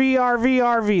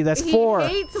 RV. That's He 4.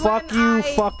 hates Fuck when you, I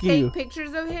fuck take you.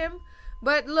 pictures of him.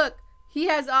 But look, he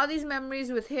has all these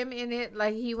memories with him in it.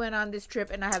 Like he went on this trip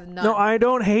and I have none. No, I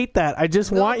don't hate that. I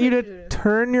just Go want you to pictures.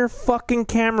 turn your fucking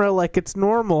camera like it's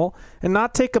normal and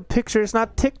not take a picture. It's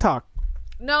not TikTok.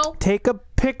 No. Take a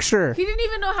picture. He didn't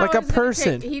even know how Like I a was gonna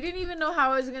person. He didn't even know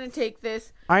how I was going to take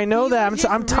this. I know He that. was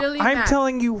I'm just really I'm mad.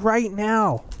 telling you right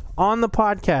now on the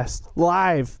podcast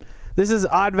live. This is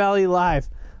Odd Valley Live.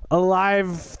 A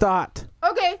live thought.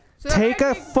 Okay. So Take if I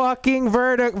a fucking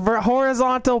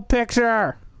horizontal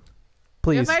picture.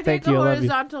 Please. If I Thank take a you. I love you.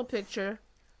 horizontal picture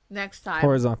next time,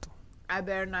 Horizontal. I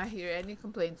better not hear any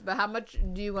complaints. But how much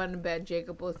do you want to bet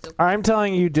Jacob will still? I'm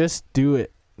telling you, just do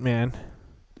it, man.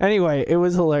 Anyway, it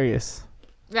was hilarious.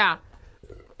 Yeah.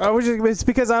 It's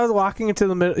because I was walking into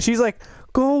the middle. She's like,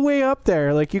 Go way up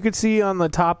there. Like, you could see on the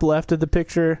top left of the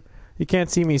picture. You can't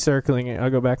see me circling it. I'll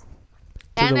go back to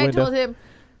And the I window.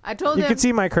 told You him. can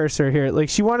see my cursor here. Like,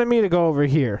 she wanted me to go over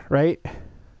here, right?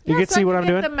 You can so see I what could I'm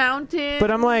get doing. The mountain. But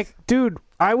I'm like, dude,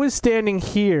 I was standing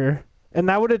here, and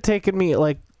that would have taken me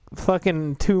like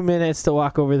fucking 2 minutes to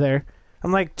walk over there.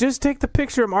 I'm like, just take the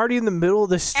picture. I'm already in the middle of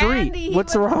the street. he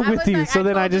What's was- wrong I with was you? like- So I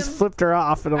then I told just him- flipped her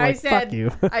off, and I'm like, fuck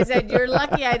you. I said, you're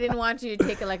lucky I didn't want you to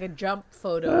take like a jump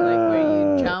photo, like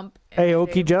where you jump. and Hey, then-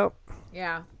 Okie jump.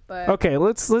 Yeah, but Okay,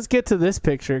 let's get to this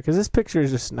picture because this picture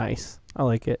is just nice. I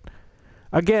like it.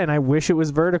 Again, I wish it was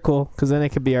vertical because then it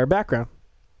could be our background.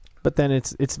 But then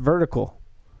it's vertical.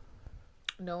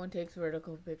 no one takes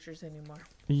vertical pictures anymore.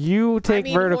 You take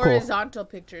vertical. Horizontal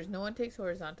pictures. No one takes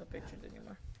horizontal pictures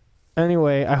anymore.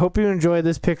 Anyway, I hope you enjoy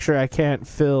this picture I can't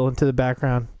fill into the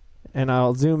background. And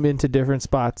I'll zoom into different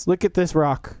spots. Look at this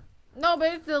rock. No,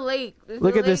 but it's the lake. It's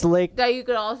Look the at this lake. that you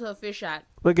could also fish at.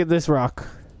 Look at this rock.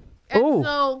 And Oh,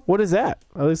 so what is that?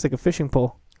 It looks like a fishing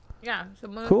pole. yeah,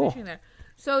 someone was Cool. fishing there.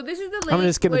 So this is the lake. I'm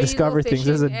just going to where you discover go things.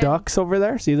 There's a fishing, and- ducks over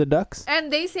there. See the ducks?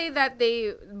 And they say that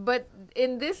but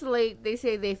in this lake, they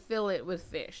say they fill it with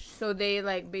fish. So they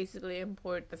like basically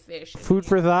import the fish. and Food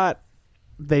for thought.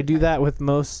 They do that with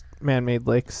most man-made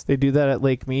lakes. They do that at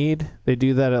Lake Mead. They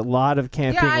do that at a lot of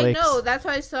camping yeah, I lakes. know. That's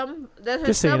why some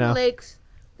Just so you know. lakes.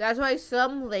 That's why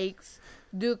some lakes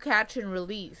do catch and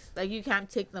release. Like you can't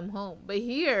take them home, but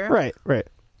here Right.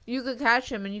 you could catch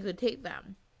them and you could take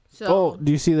them. So Oh,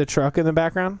 do you see the truck in the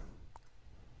background?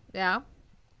 yeah.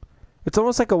 It's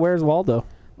almost like a Where's Waldo.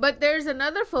 But there's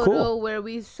another photo Cool. where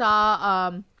we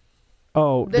saw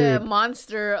Oh, the dude.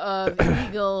 monster of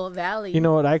Eagle Valley. You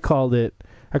know what I called it?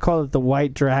 I called it the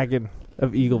White Dragon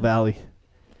of Eagle Valley.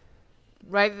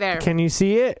 right there. Can you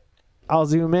see it? I'll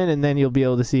zoom in and then you'll be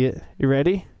able to see it. You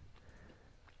ready?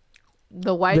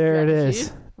 The white There it dragon. is.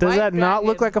 See? Does White that not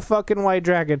look dragon. like a fucking white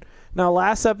dragon? Now,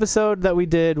 last episode that we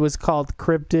did was called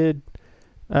Cryptid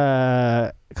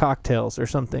Cocktails or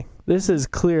something. This is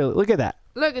clearly... Look at that.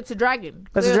 Look, it's a dragon.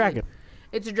 That's a Clearly. dragon.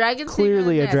 It's a dragon. sitting on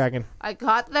Clearly a nest. dragon. I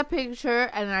caught the picture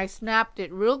and I snapped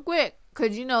it real quick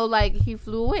because like he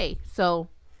flew away. So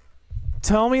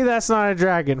Tell me that's not a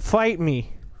dragon. Fight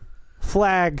me.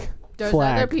 Flag. there's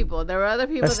Flag. other people. There were other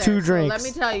people That's there. 2 So drinks. let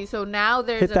me tell you. So now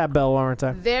there's Hit that bell one more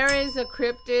time. there is a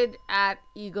cryptid at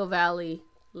Eagle Valley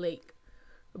Lake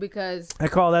because I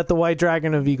call that the White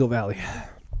Dragon of Eagle Valley.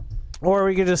 Or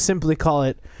we could just simply call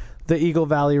it the Eagle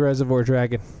Valley Reservoir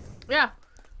Dragon. yeah,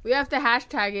 we have to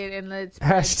hashtag it and let's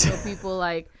spread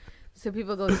Hashtag- so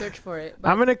people go search for it. But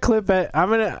I'm going to clip it.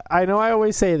 I know I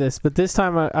always say this, but this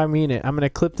time I mean it. I'm going to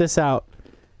clip this out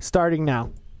starting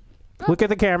now. Look at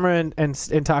the camera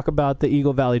and talk about the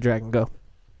Eagle Valley Dragon. Go.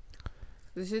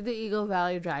 this is the Eagle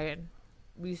Valley Dragon.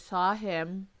 We saw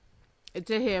him.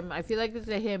 It's a him. I feel like it's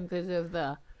a him because of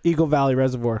the. Eagle Valley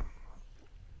Reservoir.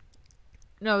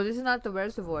 No, this is not the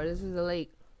reservoir. This is the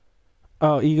lake.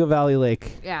 Oh, Eagle Valley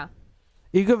Lake. Yeah.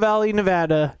 Eagle Valley,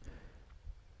 Nevada.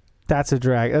 That's a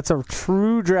dragon. That's a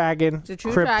true dragon. It's a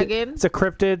true dragon. It's a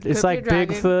cryptid. It's Cryptid like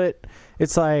dragon. Bigfoot.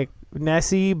 It's like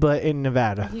Nessie, but in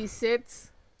Nevada. He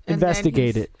sits. and then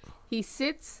Investigate it. He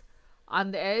sits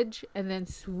on the edge and then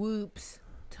swoops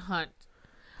to hunt.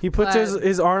 He puts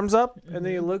his arms up and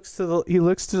then he looks to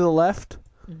the left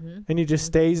and he just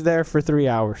stays there for 3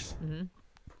 hours.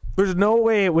 There's no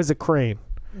way it was a crane,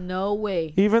 No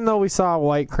way. even though we saw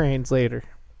white cranes later.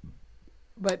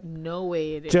 But no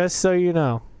way it is. Just so you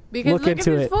know, because look look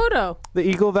into at his it. photo. the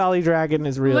Eagle Valley Dragon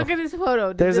is real. Look at his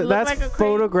photo. Does it look That's like a crane?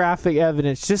 photographic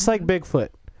evidence, just like Bigfoot.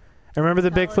 Remember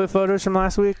the Telling Bigfoot you. photos from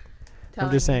last week?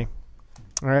 I'm just saying.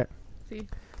 All right. See?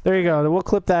 There you go. We'll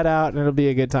clip that out, and it'll be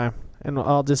a good time. And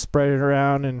I'll just spread it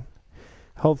around and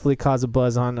hopefully cause a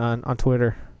buzz on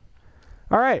Twitter.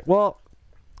 All right. Well,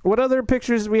 what other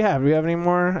pictures do we have? Do we have any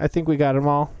more? I think we got them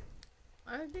all.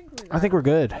 I think we're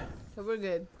good. So we're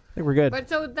good. I think we're good. But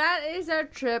so that is our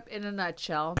trip in a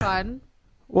nutshell. Fun.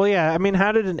 Well, yeah. I mean,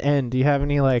 how did it end? Do you have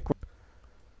any like?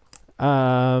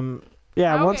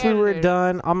 Yeah. How Once we were edited.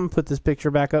 done, I'm gonna put this picture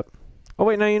back up. Oh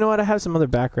wait, no. You know what? I have some other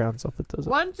backgrounds. I'll put those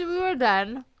up. Once we were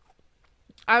done,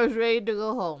 I was ready to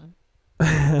go home.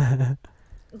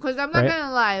 Because I'm not Right.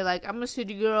 gonna lie, like I'm a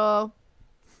city girl.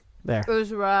 There. It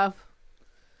was rough,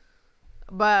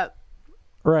 but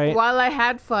Right. while I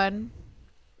had fun,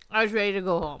 I was ready to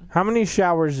go home. How many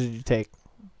showers did you take?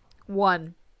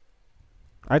 One.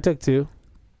 I took 2.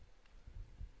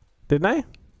 Didn't I?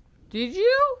 Did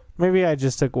you? Maybe I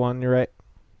just took 1. You're right.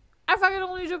 I fucking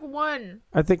only took one.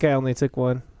 I think I only took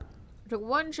 1. I took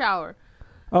one shower.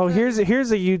 Oh, here's a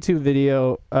YouTube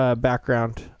video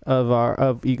background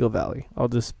of Eagle Valley. I'll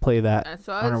just play that And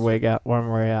so on our way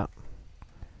out.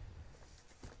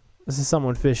 This is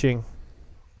someone fishing.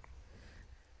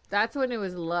 That's when it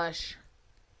was lush.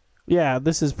 Yeah,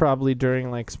 this is probably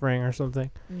during like spring or something.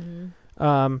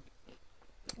 Mm-hmm.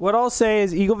 What I'll say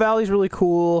is Eagle Valley is really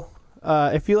cool.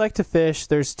 If you like to fish,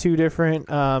 there's 2 different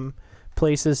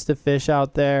places to fish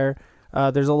out there.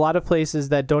 There's a lot of places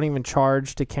that don't even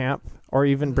charge to camp or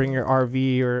even bring your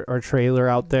RV or trailer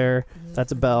out there.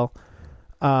 That's a bell.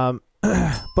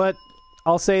 But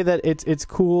I'll say that it's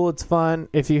cool. It's fun.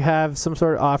 If you have some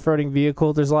sort of off-roading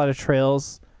vehicle, there's a lot of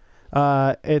trails.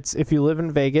 If you live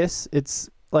in Vegas, it's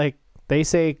like they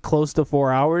say close to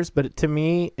 4 hours, but to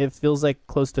me, it feels like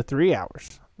close to 3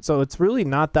 hours. So it's really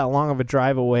not that long of a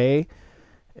drive away.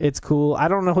 It's cool. I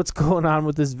don't know what's going on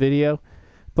with this video,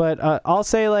 but I'll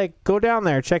say like go down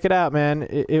there, check it out, man.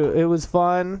 It was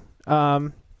fun.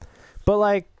 But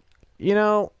like, you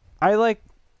know, I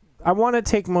want to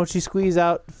take Mochi Squeeze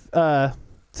out to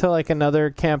like another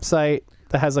campsite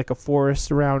that has like a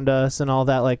forest around us and all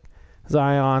that, like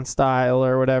Zion style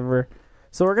or whatever.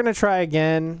 So we're gonna try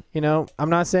again. You know, I'm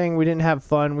not saying we didn't have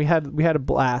fun. We had a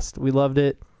blast. We loved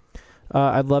it.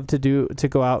 I'd love to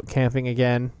go out camping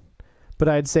again, but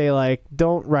I'd say like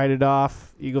don't write it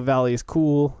off. Eagle Valley is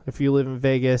cool. If you live in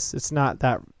Vegas, it's not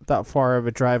that far of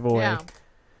a drive away. Yeah.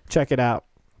 Check it out.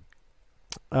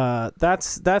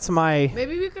 That's my.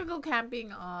 Maybe we could go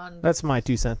camping on. That's my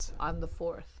 2 cents. On the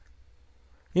 4th.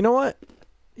 You know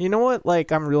what?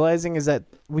 Like I'm realizing is that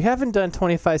we haven't done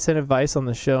 25-cent advice on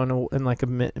the show in like a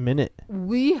minute.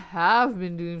 We have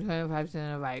been doing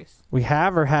 25-cent advice. We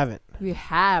have or haven't? We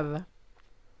have.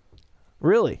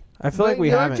 Really? I feel like we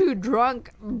haven't. You're too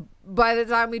drunk by the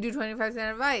time we do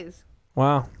 25-cent advice.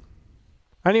 Wow.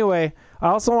 Anyway, I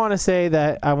also want to say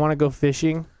that I want to go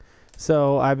fishing.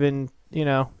 So I've been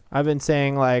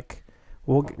saying like,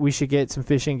 we should get some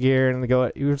fishing gear and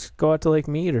go out to Lake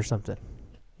Mead or something,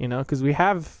 you know, because we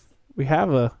have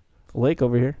a lake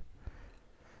over here.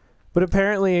 But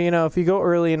apparently, you know, if you go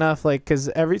early enough, like, because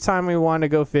every time we want to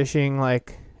go fishing,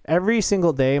 like every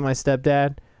single day, my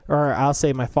stepdad, or I'll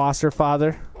say my foster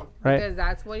father, right? Because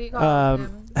that's what he calls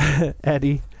him.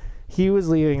 Eddie. He was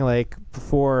leaving like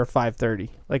before 5:30,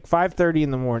 like 5:30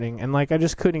 in the morning, and like I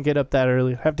just couldn't get up that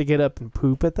early. I have to get up and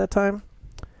poop at that time.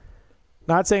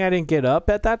 Not saying I didn't get up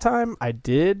at that time. I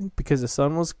did because the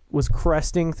sun was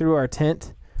cresting through our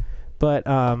tent. But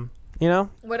you know,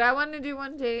 what I want to do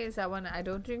one day is I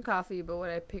don't drink coffee, but what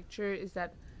I picture is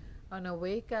that I want to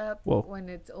wake up when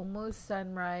it's almost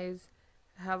sunrise,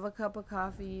 have a cup of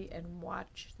coffee, and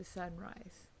watch the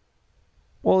sunrise.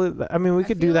 Well, I mean, we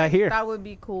could do that here. That would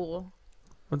be cool.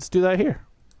 Let's do that here.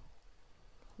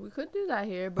 We could do that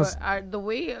here, but the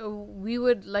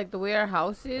way our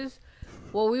house is,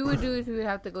 what we would do is we would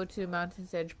have to go to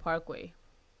Mountain's Edge Parkway.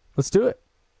 Let's do it.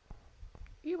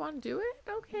 You want to do it?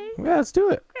 Okay. Yeah, let's do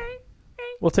it. Okay.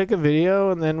 We'll take a video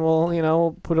and then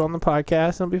we'll put it on the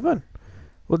podcast and it'll be fun.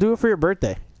 We'll do it for your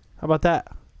birthday. How about that?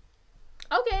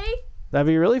 Okay. That'd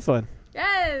be really fun.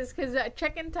 Yes, because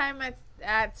check-in time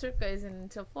at Circa isn't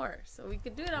until 4, so we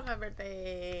could do it on my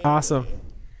birthday. Awesome.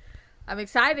 I'm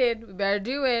excited. We better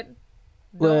do it.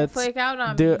 Don't flake out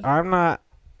on me. I'm not.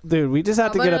 Dude, we just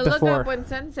have to get up at 4. Look up when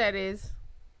sunset is.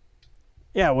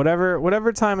 Yeah,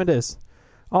 whatever time it is.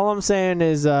 All I'm saying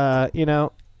is, you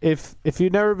know, if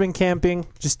you've never been camping,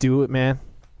 just do it, man.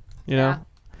 You know.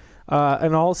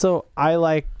 And also, I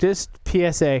like just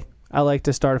PSA. I like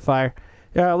to start a fire.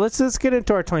 Yeah, let's get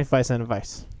into our 25-cent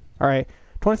advice. All right,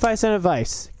 25-cent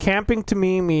advice. Camping to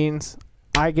me means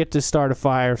I get to start a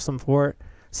fire of some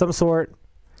sort.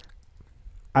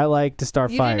 I like to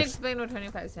start fires. You didn't explain what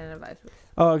 25-cent advice was.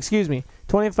 Oh, excuse me.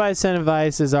 25-cent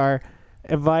advice is our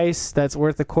advice that's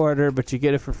worth a quarter, but you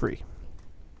get it for free.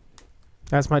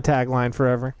 That's my tagline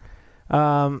forever.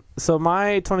 So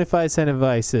my 25-cent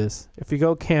advice is, if you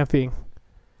go camping,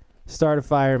 start a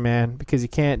fire, man, because you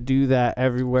can't do that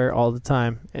everywhere all the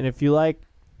time. And if you like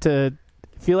to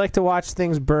watch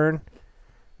things burn,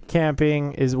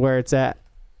 camping is where it's at.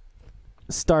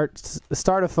 Start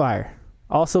a fire.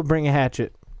 Also bring a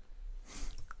hatchet.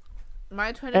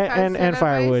 My 25-cent and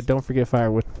firewood. advice, Don't forget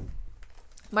firewood.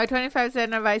 my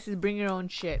 25-cent advice is bring your own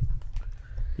shit.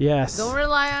 Yes. Don't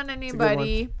rely on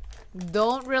anybody.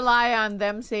 Don't rely on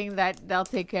them saying that they'll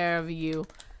take care of you.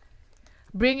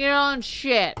 Bring your own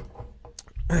shit.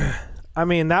 I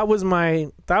mean, that was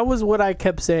what I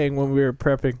kept saying when we were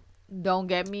prepping. Don't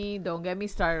get me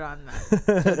started on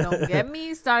that. So don't get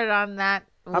me started on that.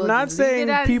 I'm not saying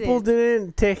people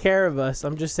didn't take care of us.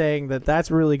 I'm just saying that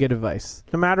that's really good advice.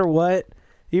 No matter what,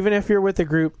 even if you're with a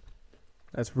group,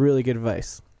 that's really good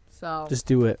advice. So just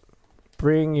do it.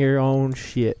 Bring your own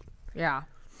shit. Yeah.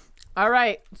 All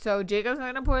right. So Jacob's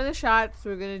gonna pour the shots.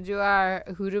 We're gonna do our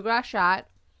coup de grace shot.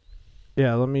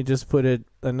 Yeah, let me just put it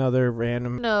another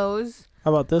random. Nose.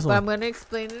 How about this But one? I'm gonna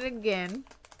explain it again.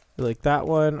 You like that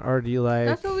one, or do you like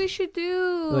That's what we should do.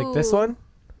 you like this one?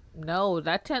 No,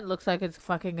 that tent looks like it's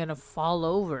fucking gonna fall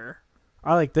over.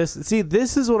 I like this. See,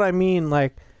 this is what I mean.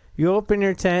 Like, you open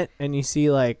your tent and you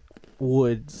see like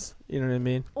woods. You know what I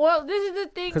mean? Well, this is the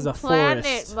thing. 'Cause a Planet,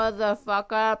 forest.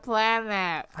 motherfucker,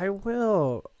 planet. I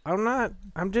will. I'm not.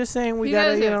 I'm just saying we He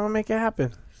gotta, doesn't. make it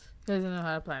happen. He doesn't know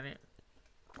how to plan it.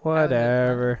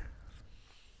 Whatever.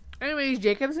 Anyways,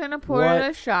 Jacob's gonna pour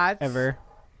the shots. Ever.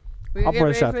 We're I'll gonna pour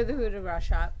a get shot. ready for the coup de grace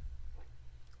shot.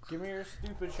 Give me your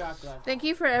stupid shot glass. Thank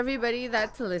you for everybody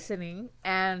that's listening,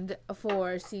 and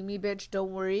for See Me Bitch.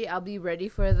 Don't worry, I'll be ready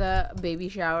for the baby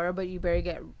shower, but you better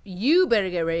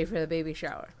get ready for the baby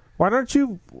shower. Why don't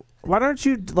you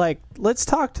like, let's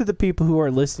talk to the people who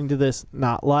are listening to this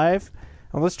not live,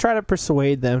 and let's try to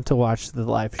persuade them to watch the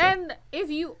live show. And if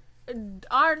you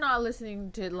are not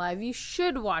listening to it live, you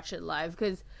should watch it live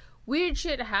because weird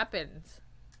shit happens.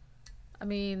 I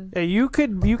mean, Yeah, you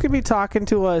could be talking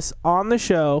to us on the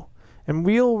show, and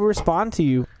we'll respond to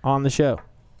you on the show.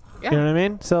 yeah. You know what I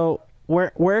mean? So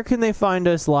where can they find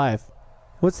us live?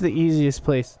 What's the easiest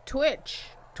place? Twitch.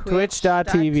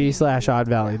 Twitch.tv/Odd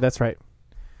Valley. That's right.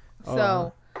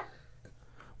 So,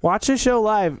 Watch the show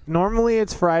live. Normally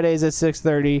it's Fridays at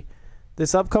 6:30.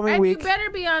 This upcoming and week, you better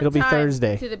be on it'll be time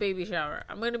Thursday. to the baby shower.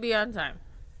 I'm going to be on time.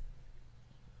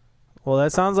 well,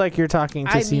 that sounds like you're talking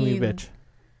to I See Me mean- Bitch.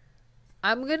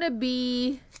 I'm going to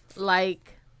be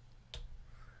like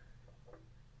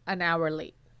an hour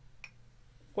late.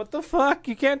 What the fuck?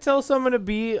 You can't tell someone to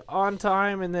be on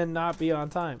time and then not be on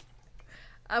time.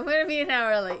 I'm going to be an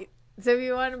hour late. So if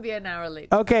you want to be an hour late.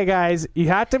 Okay, guys, you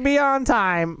have to be on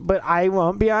time, but I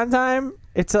won't be on time.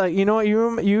 It's like, you know what?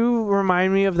 You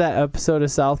remind me of that episode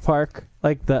of South Park,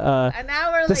 like the An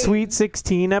hour the late. Sweet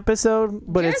 16 episode,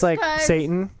 but it's Just like 'cause-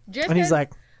 Satan, just and he's 'cause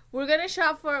like, We're gonna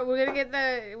shop for. We're gonna get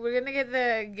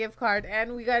the gift card,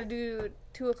 and we gotta do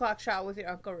 2:00 shot with your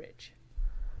Uncle Rich.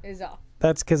 Is all.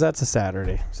 that's because that's a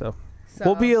Saturday, so So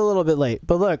we'll be a little bit late.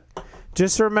 But look,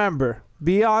 just remember,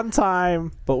 be on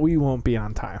time, but we won't be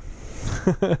on time.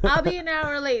 I'll be an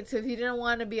hour late. So if you didn't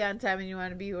want to be on time and you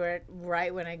want to be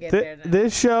right when I get there, then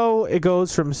This show, it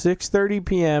goes from 6:30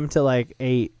 p.m. to like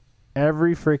 8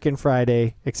 every freaking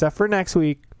Friday, except for next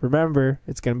week. Remember,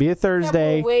 it's gonna be a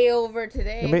Thursday. we're way over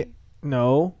today.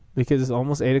 No, because it's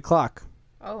almost 8 o'clock.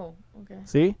 Oh, okay.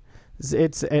 See,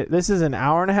 this is an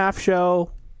hour and a half show.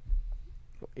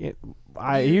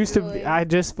 I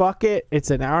just fuck it.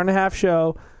 It's an hour and a half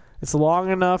show. It's long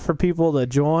enough for people to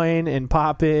join and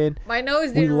pop in. My nose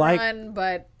We didn't like- run,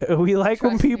 but We like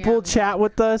when Trust me, people I'm- chat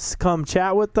with us. Come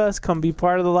chat with us. Come be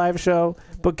part of the live show.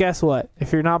 But guess what?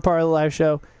 If you're not part of the live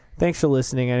show, thanks for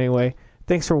listening anyway.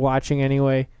 Thanks for watching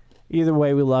anyway. Either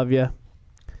way, we love you.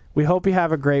 We hope you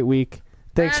have a great week.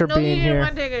 Thanks for no, being you didn't here.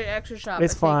 want to take an extra shot.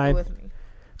 It's but take it fine. with me.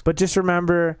 But just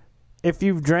remember, if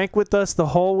you've drank with us the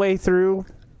whole way through,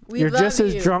 We you're love just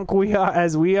as you. drunk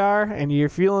as we are, and you're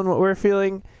feeling what we're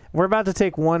feeling. We're about to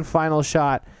take one final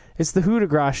shot. It's the Coup de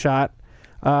Grace shot.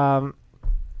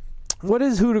 What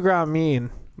does Coup de Grace mean,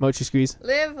 Mochi Squeeze?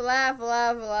 Live, laugh,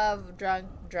 love, drunk,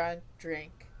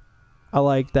 drink. I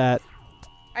like that.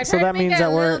 I So tried that to make means that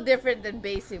that a little we're- different than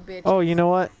basic bitch. Oh, you know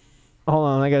what? Hold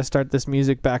on, I gotta start this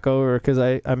music back over because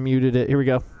I muted it. Here we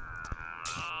go.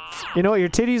 You know what? Your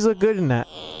titties look good in that.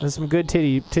 There's some good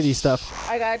titty stuff.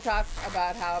 I gotta talk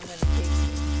about how I'm gonna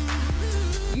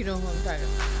take. You know who I'm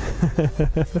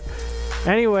talking about.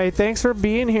 Anyway, thanks for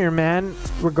being here, man.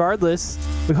 Regardless,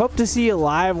 we hope to see you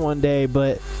live one day,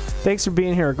 but thanks for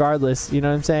being here regardless. You know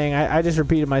what I'm saying? I just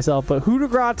repeated myself, but Coup de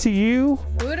Grace to you.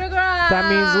 Coup de grace. That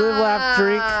means live, laugh,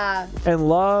 drink, and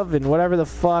love, and whatever the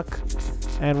fuck.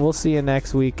 And we'll see you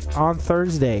next week on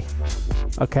Thursday.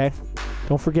 Okay?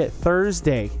 Don't forget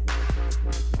Thursday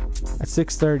at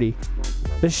 6:30.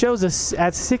 This show's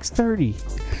at 6:30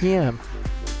 p.m.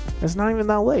 It's not even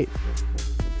that late.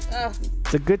 Ugh.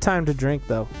 It's a good time to drink,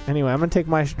 though. Anyway, I'm going to take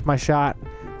my shot.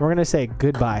 We're going to say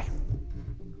goodbye.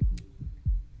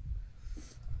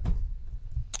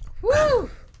 Woo!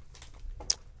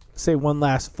 Say one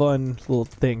last fun little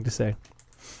thing to say.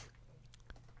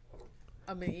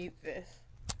 I'm gonna eat this.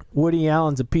 Woody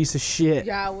Allen's a piece of shit.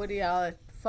 Yeah, Woody Allen.